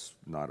that, that's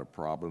not a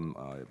problem,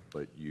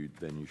 but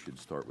then you should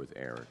start with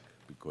Eric,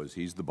 because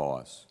he's the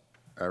boss.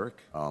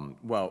 Eric?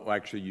 Well,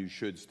 actually, you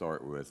should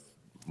start with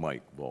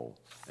Mike Voll,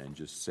 and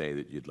just say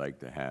that you'd like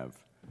to have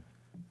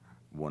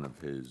one of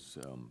his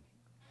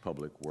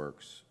Public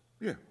Works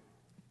Yeah.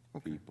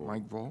 Okay, people.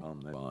 Mike Voll?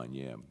 That's fine,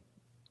 yeah.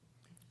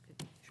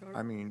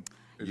 I mean,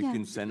 You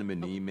can send him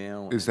an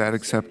email. is that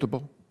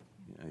acceptable?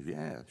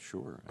 Yeah,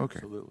 sure, Okay.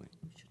 absolutely.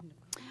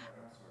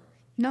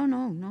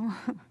 No.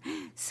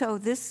 So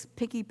this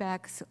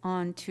piggybacks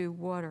onto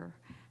water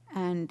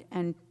and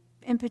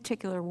in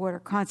particular water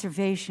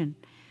conservation.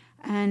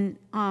 And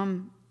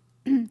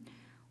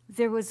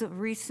there was a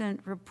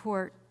recent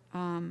report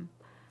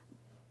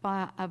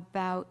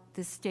about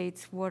the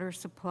state's water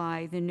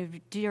supply. The New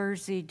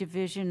Jersey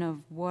Division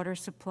of Water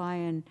Supply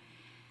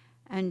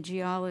and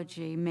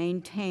Geology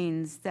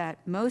maintains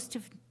that most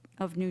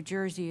of New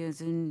Jersey is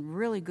in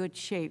really good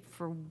shape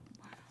for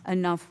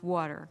enough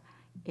water,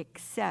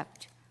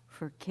 except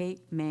for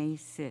Cape May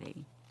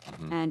City.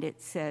 And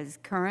it says,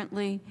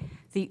 currently,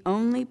 the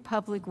only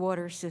public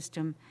water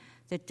system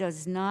that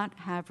does not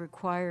have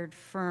required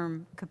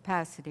firm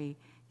capacity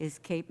is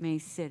Cape May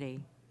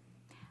City.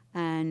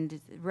 And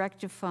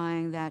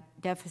rectifying that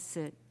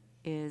deficit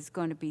is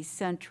going to be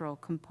central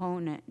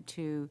component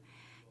to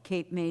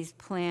Cape May's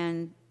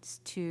plans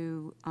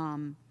to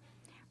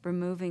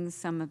removing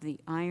some of the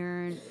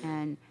iron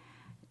and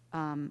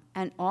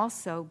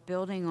also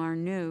building our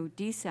new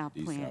desal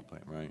plant. Desal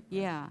plant, right?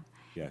 Yeah.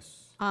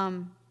 Yes.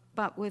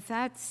 But with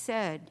that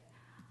said,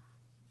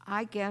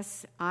 I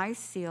guess I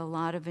see a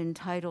lot of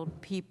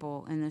entitled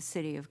people in the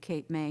city of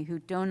Cape May who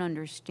don't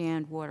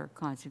understand water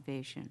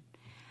conservation.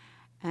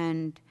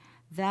 And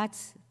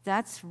that's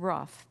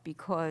rough,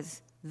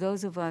 because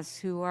those of us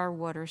who are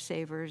water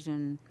savers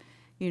and,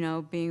 you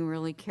know, being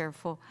really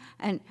careful.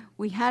 And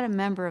we had a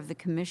member of the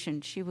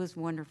commission, she was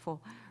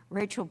wonderful.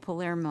 Rachel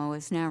Palermo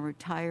is now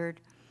retired,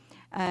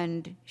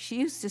 and she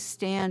used to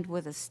stand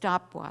with a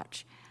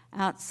stopwatch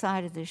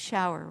outside of the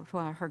shower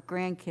while her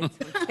grandkids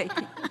were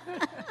taking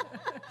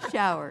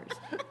showers.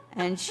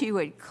 And she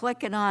would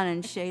click it on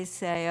and she'd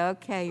say,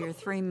 okay, your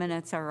 3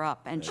 minutes are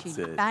up. And That's she'd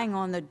it. bang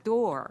on the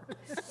door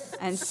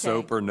and say,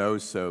 Soap or no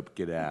soap,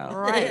 get out.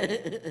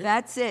 right,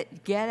 that's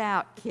it, get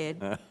out,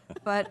 kid.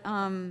 But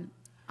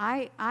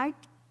I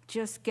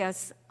just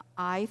guess,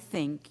 I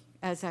think,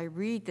 as I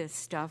read this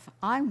stuff,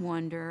 I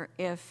wonder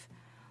if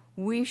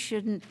we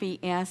shouldn't be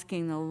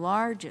asking the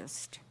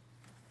largest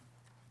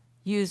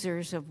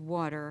users of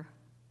water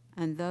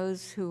and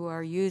those who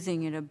are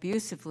using it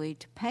abusively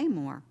to pay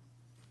more.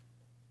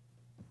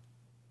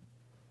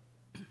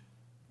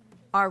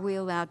 Are we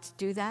allowed to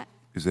do that?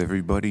 Is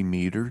everybody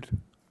metered?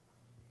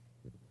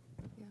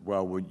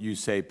 Well, when you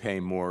say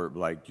pay more,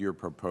 like you're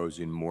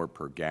proposing more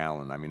per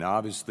gallon, I mean,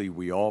 obviously,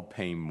 we all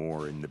pay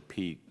more in the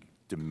peak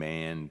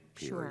demand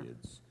Sure.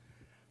 periods.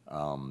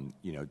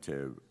 You know,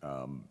 to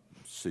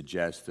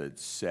suggest that,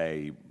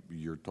 say,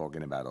 you're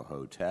talking about a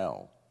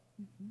hotel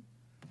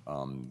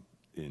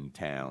in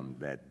town,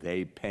 that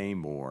they pay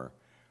more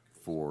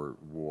for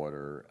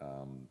water,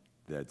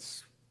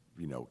 that's,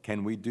 you know,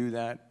 can we do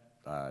that?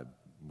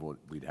 Well,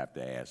 we'd have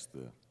to ask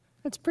the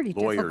It's pretty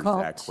lawyers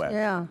difficult. that question.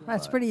 Yeah,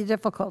 that's pretty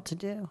difficult to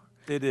do.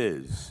 It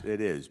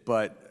is,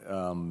 but,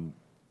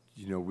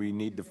 you know, we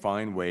need to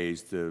find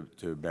ways to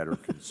better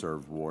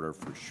conserve water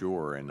for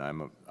sure, and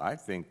I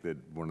think that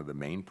one of the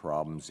main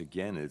problems,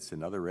 again, it's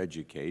another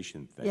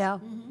education thing. Yeah.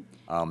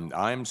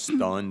 I'm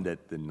stunned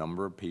at the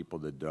number of people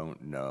that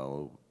don't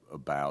know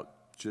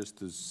about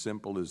just as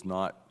simple as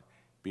not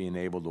being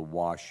able to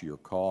wash your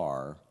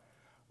car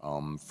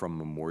from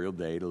Memorial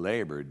Day to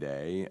Labor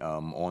Day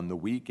on the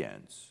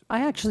weekends.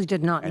 I actually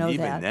did not know And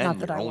even that, then, not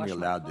that you're I only washed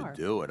my allowed car.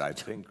 to do it, I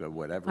think,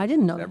 whatever. I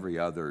didn't know that. Every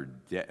other,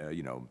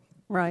 you know,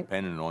 Right.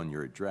 depending on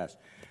your address.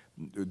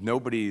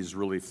 Nobody's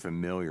really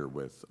familiar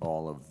with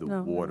all of the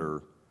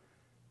water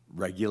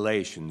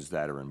regulations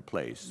that are in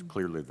place.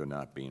 Clearly, they're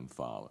not being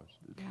followed.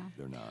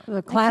 They're not.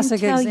 The classic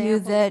I can example. tell you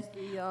that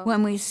is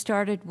when we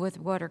started with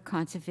water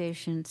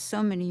conservation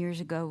so many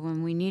years ago,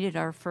 when we needed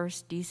our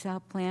first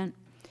desal plant,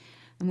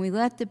 and we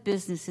let the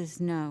businesses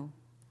know,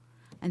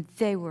 and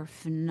they were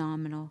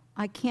phenomenal.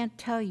 I can't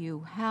tell you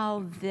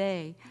how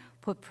they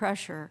put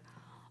pressure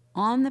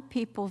on the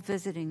people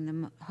visiting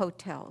the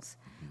hotels.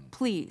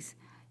 Please,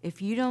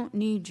 if you don't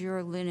need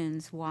your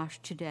linens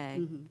washed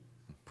today,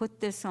 put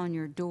this on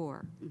your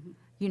door.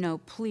 You know,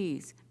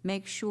 please,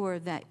 make sure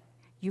that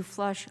you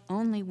flush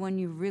only when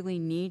you really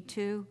need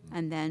to,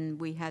 and then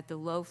we had the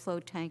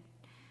low-flow tank,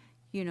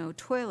 you know,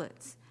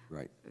 toilets.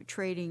 Right.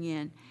 Trading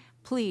in.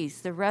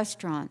 Please, the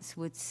restaurants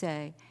would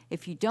say,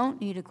 if you don't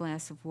need a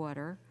glass of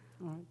water,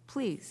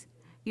 please.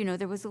 You know,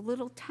 there was a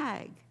little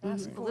tag, a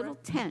little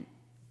tent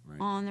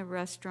on the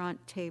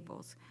restaurant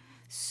tables.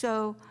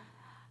 So,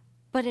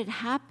 but it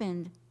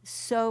happened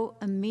so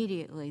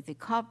immediately. The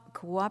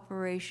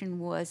cooperation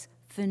was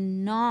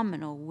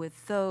phenomenal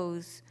with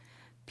those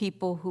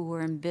people who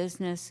were in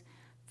business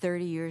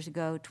 30 years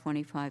ago,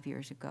 25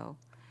 years ago.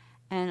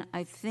 And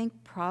I think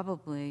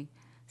probably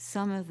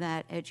some of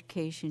that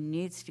education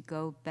needs to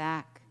go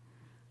back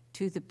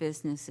to the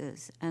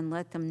businesses and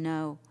let them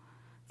know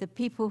the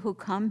people who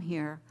come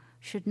here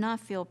should not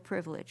feel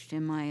privileged,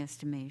 in my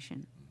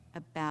estimation,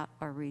 about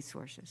our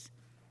resources.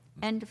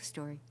 End of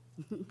story.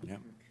 Yeah.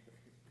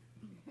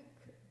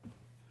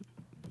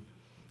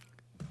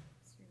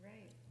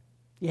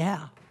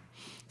 Yeah.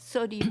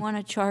 So do you want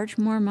to charge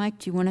more, Mike?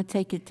 Do you want to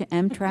take it to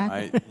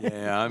Amtrak?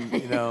 Yeah,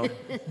 you know,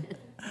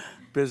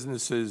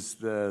 businesses,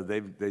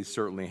 they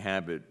certainly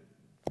have it,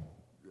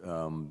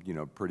 you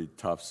know, pretty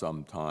tough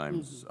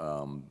sometimes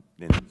in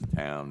this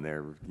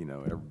town. You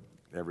know,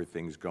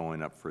 everything's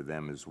going up for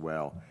them as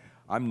well.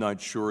 I'm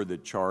not sure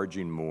that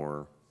charging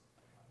more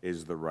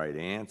is the right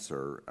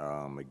answer.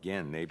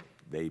 Again,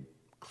 they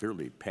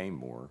clearly pay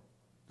more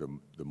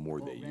the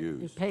more they You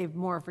use. pay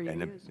more for your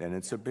use. And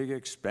it's a big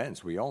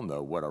expense. We all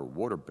know what our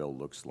water bill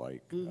looks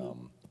like.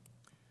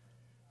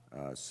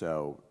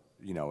 So,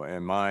 you know,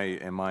 am I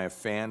a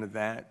fan of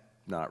that?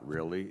 Not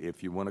really.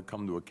 If you want to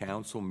come to a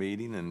council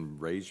meeting and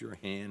raise your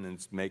hand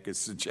and make a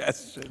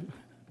suggestion.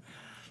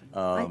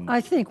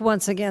 I think,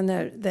 once again,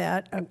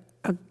 that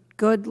a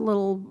good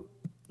little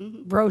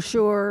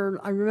brochure,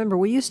 I remember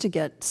we used to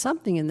get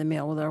something in the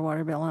mail with our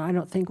water bill, and I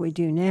don't think we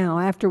do now,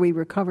 after we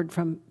recovered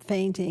from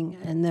fainting,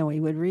 and then we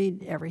would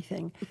read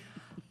everything.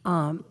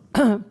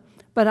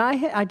 But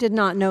I did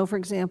not know, for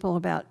example,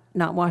 about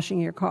not washing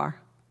your car.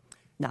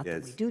 Not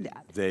that we Yes, do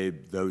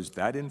that.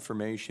 that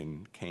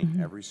information came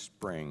every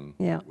spring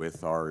Yeah.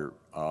 with our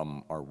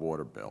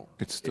water bill.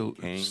 It still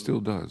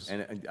came- does.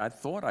 And I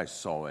thought I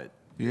saw it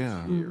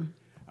Yeah. here.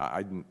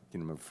 I'm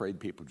afraid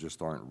people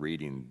just aren't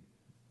reading.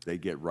 They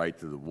get right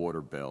to the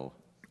water bill.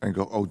 And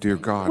go, oh, dear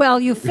God. Well,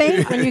 you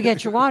faint when you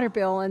get your water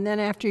bill, and then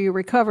after you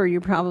recover,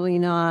 you're probably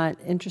not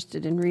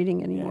interested in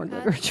reading any more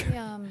literature.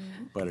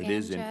 But it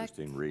is Amtrak,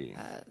 interesting reading.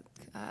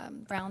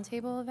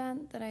 roundtable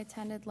event that I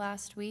attended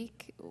last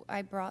week,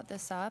 I brought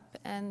this up,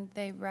 and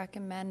they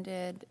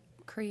recommended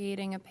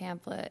creating a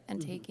pamphlet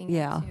and taking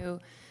Yeah. it to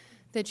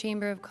the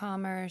Chamber of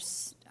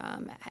Commerce,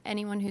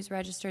 anyone who's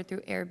registered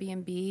through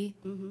Airbnb,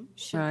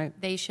 Right.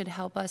 they should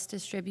help us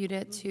distribute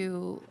it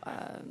to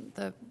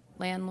the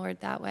landlord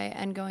that way,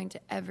 and going to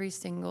every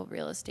single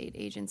real estate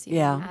agency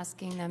Yeah. and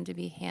asking them to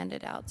be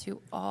handed out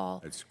to all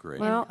That's great.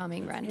 Well,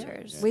 incoming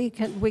renters. We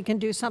can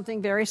do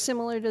something very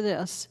similar to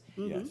this.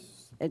 Yes.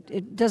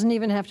 It doesn't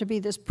even have to be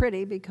this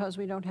pretty, because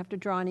we don't have to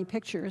draw any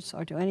pictures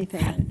or do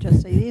anything.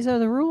 Just say, these are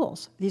the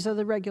rules, these are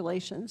the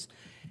regulations,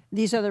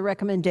 these are the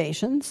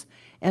recommendations.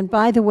 And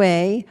by the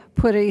way,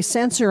 put a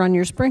sensor on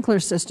your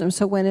sprinkler system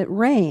so when it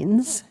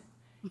rains,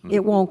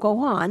 it won't go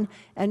on.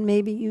 And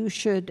maybe you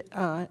should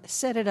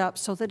set it up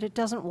so that it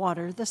doesn't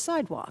water the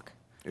sidewalk.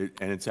 And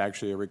it's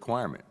actually a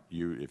requirement.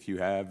 If you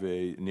have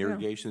an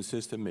irrigation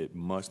system, it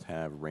must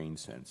have rain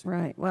sensing.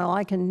 Right, well,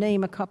 I can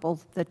name a couple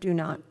that do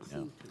not.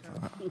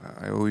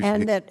 I always,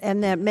 And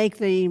that make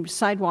the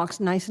sidewalks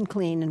nice and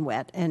clean and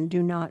wet and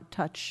do not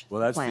touch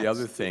Well, that's plants. the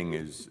other thing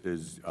is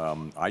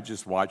I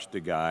just watched a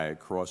guy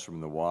across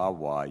from the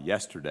Wawa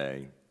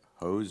yesterday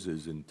hose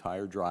his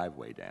entire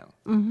driveway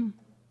down,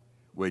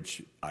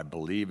 which I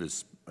believe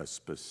is a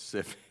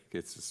specific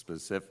It's a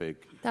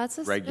specific That's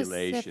a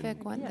regulation.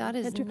 specific one. That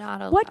is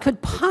not allowed. What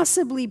could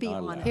possibly be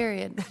on it?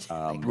 Period.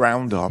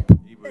 Roundup.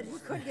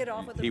 Could get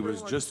off with a He was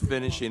broom or- just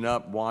finishing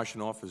up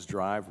washing off his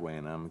driveway,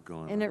 and I'm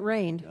going, And it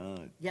rained.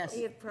 God. Yes.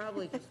 He had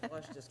probably just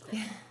washed his car.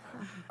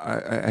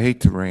 I hate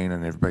to rain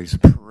on everybody's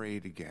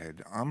parade again.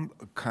 I'm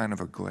kind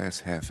of a glass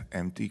half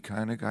empty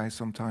kind of guy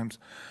sometimes.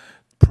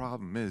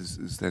 Problem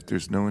is that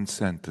there's no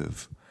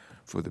incentive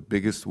for the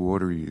biggest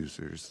water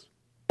users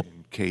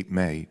in Cape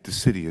May, the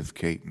city of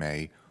Cape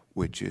May,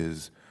 which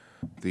is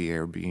the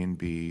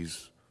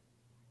Airbnbs,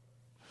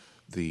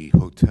 the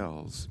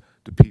hotels,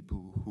 the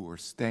people who are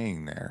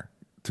staying there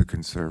to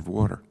conserve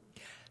water.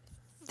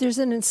 There's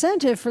an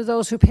incentive for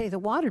those who pay the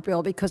water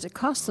bill because it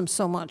costs them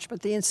so much,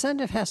 but the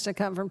incentive has to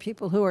come from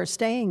people who are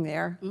staying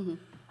there.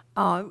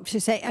 To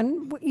say,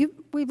 and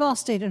we've all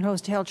stayed in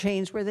hotel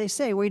chains where they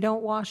say, we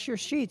don't wash your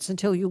sheets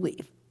until you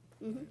leave.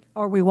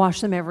 Or we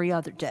wash them every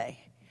other day.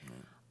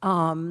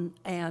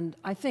 And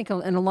I think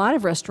in a lot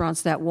of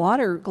restaurants, that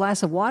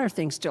glass of water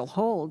thing still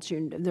holds.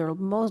 There are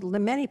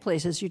many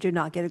places you do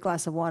not get a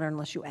glass of water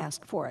unless you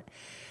ask for it.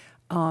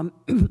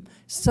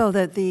 So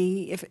that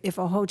if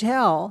a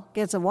hotel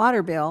gets a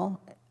water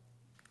bill,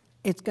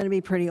 it's going to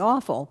be pretty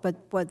awful. But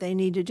what they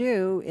need to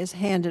do is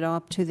hand it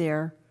up to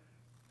their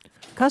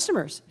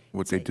customers.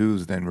 What they do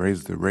is then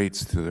raise the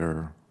rates to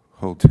their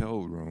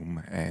hotel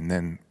room, and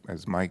then,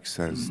 as Mike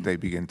says, they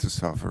begin to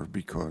suffer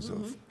because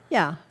of.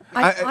 Yeah,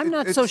 I- I'm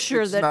not so it's-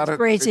 sure it's not that a-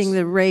 raising it's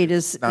the rate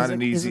is Not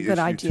an a easy good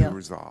issue idea. to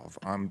resolve.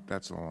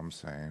 That's all I'm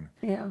saying.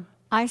 Yeah.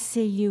 I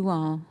see you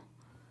all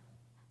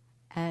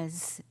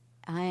as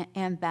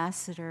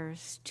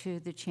ambassadors to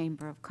the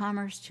Chamber of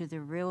Commerce, to the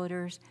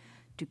realtors,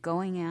 to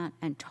going out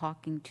and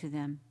talking to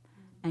them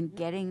and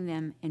getting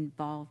them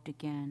involved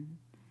again,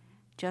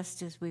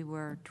 just as we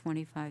were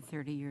 25,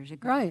 30 years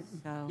ago. Right.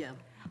 So Yeah.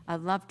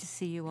 I'd love to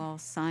see you all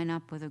sign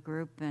up with a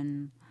group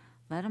and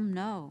let them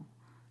know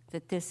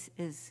that this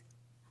is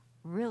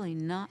really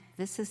not,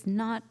 this is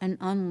not an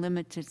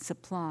unlimited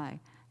supply.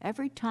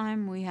 Every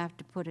time we have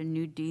to put a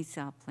new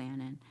desal plan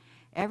in,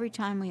 every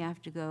time we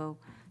have to go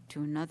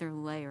to another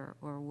layer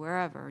or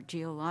wherever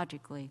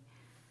geologically,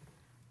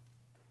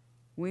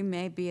 we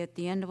may be at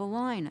the end of a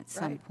line at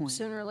some Right. point.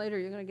 Sooner or later,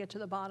 you're going to get to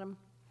the bottom.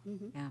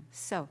 Yeah,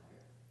 so,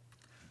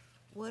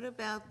 What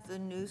about the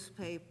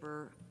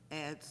newspaper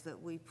ads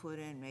that we put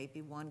in?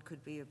 Maybe one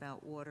could be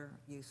about water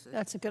usage.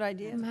 That's a good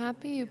idea. I'm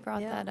happy you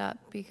brought Yeah. that up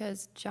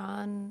because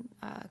John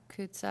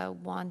Kutza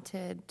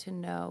wanted to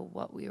know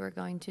what we were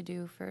going to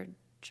do for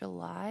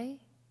July,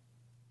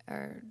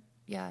 for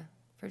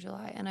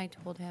July. And I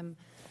told him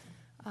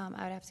I would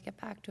have to get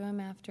back to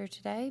him after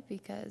today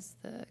because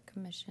the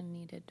commission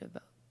needed to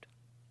vote.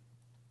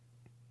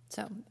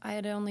 So I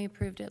had only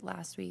approved it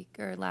last week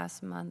or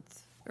last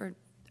month or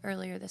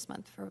earlier this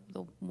month for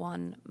the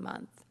 1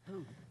 month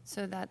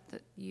so that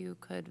you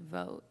could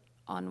vote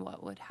on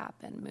what would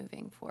happen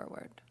moving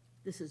forward.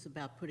 This is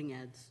about putting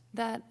ads.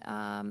 That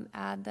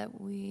ad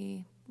that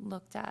we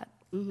looked at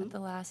the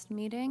last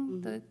meeting,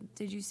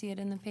 did you see it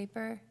in the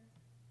paper?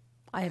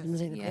 I haven't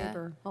seen the Yeah.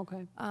 paper.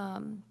 Okay.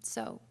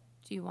 So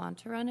do you want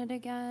to run it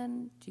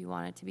again? Do you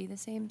want it to be the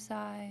same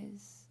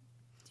size?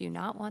 Do you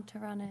not want to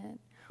run it?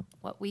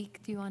 What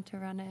week do you want to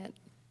run it?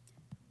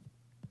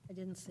 I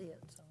didn't see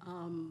it, so.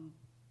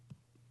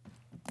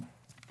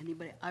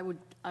 Anybody,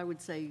 I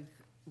would say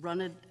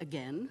run it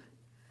again,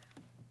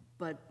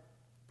 but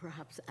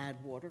perhaps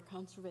add water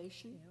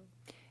conservation.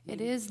 It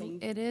Maybe is,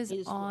 change- it is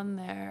is on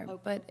there, Oh,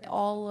 but okay.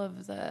 all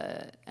of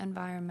the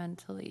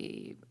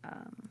environmentally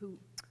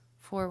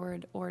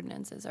forward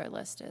ordinances are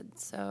listed.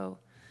 So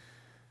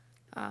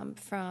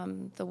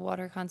from the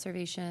water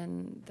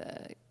conservation,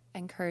 the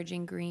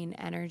encouraging green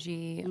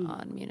energy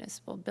on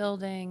municipal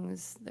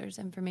buildings, there's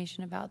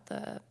information about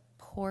the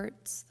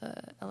ports, the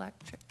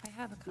electric, I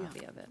have a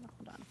copy of it,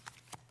 hold on.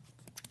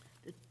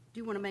 Do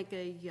you want to make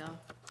a,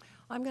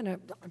 I'm going to,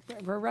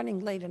 we're running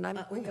late, and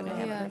we're going to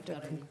have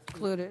to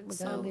conclude it. We're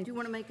gonna do leave- you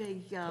want to make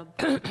a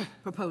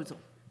proposal?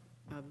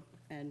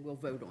 And we'll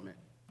vote on it.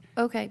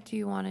 Okay, do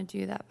you want to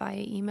do that via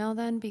email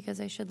then?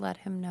 Because I should let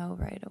him know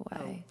right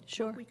away.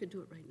 Sure. We could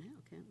do it right now,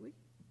 can't we?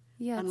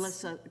 Yes.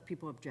 Unless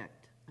people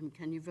object. I mean,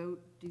 can you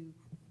vote?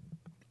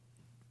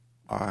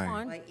 Aye.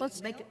 On.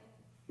 Let's, Make it,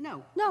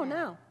 no,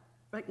 no.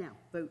 right now,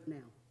 vote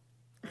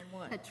now.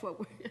 That's what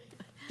we're,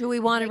 Do we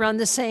want to run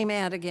the same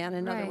ad again,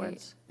 in other Right.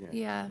 words?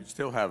 Yeah, You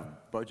still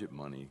have budget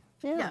money,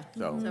 yeah.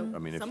 so, I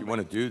mean, if you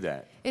want to do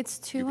that.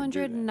 it's You can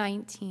do that.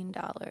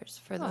 $219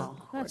 for the Oh,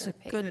 that's a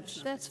quarter good,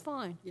 page. that's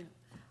fine.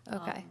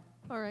 Okay,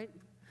 All right.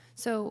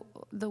 so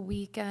the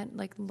weekend,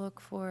 like, look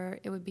for,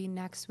 it would be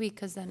next week,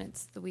 because then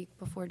it's the week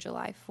before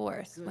July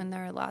 4th, when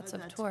there are lots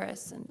of that's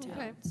tourists in Okay.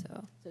 town,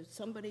 so. So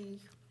somebody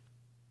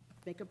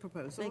make a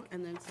proposal,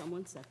 and then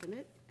someone second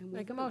it. And we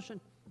Make a vote.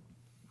 motion.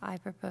 I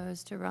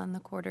propose to run the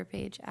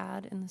quarter-page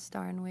ad in the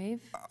Star and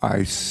Wave.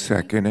 I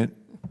second it.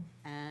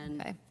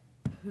 And Okay.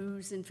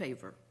 who's in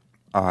favor?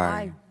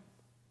 Aye.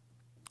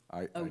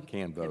 I Oh,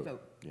 can't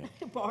vote. Yeah.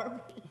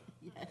 Barb?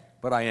 Yeah.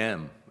 But I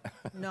am.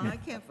 No, I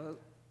can't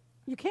vote.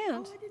 You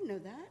can't. Oh, I didn't know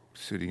that.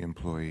 City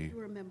employee. You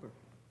were a member.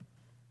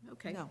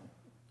 Okay. No.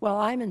 Well,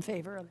 I'm in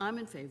favor of it. I'm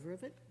in favor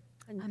of it.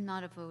 I'm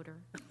not a voter.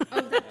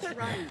 Oh, that's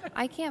right.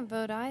 I can't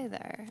vote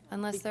either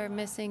unless they're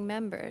missing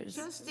members.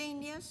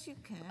 Justine, yes, you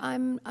can.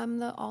 I'm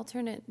the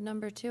alternate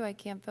number 2. I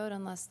can't vote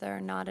unless there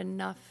are not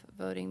enough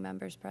voting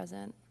members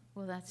present.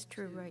 Well, that's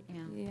true right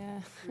now.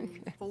 Yeah.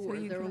 Four,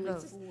 you there are can only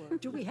vote. 4.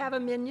 Do we have a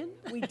minion?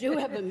 We do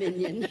have a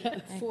minion,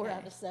 4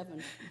 out of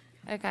 7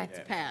 Okay.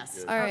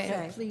 pass. All right.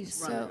 Okay.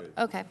 Please run. So,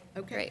 okay,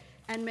 Okay. great.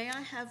 And may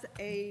I have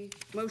a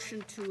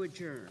motion to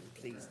adjourn,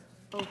 please?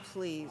 Oh,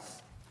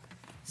 please.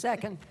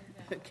 Second.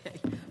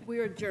 Okay. We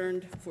are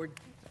adjourned for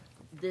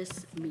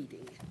this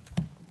meeting,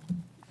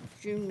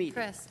 June meeting.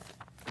 Chris,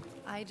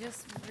 I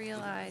just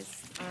realized,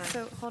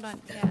 so, hold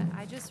on, yeah,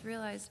 I just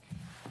realized,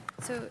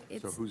 so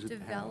it's who's it now?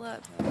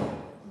 developed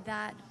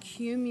that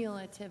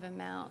cumulative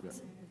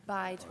amount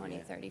by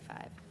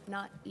 2035,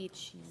 not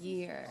each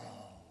year.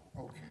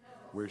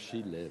 Where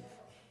she live?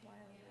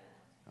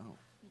 Oh.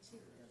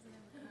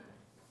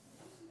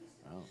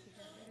 Oh.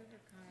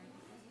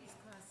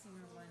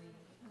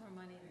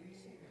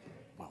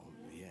 Well,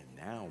 yeah,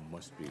 now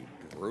must be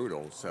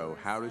brutal. So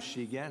how does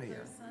she get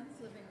here?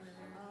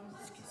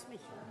 Excuse me.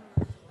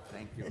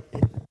 Thank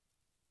you.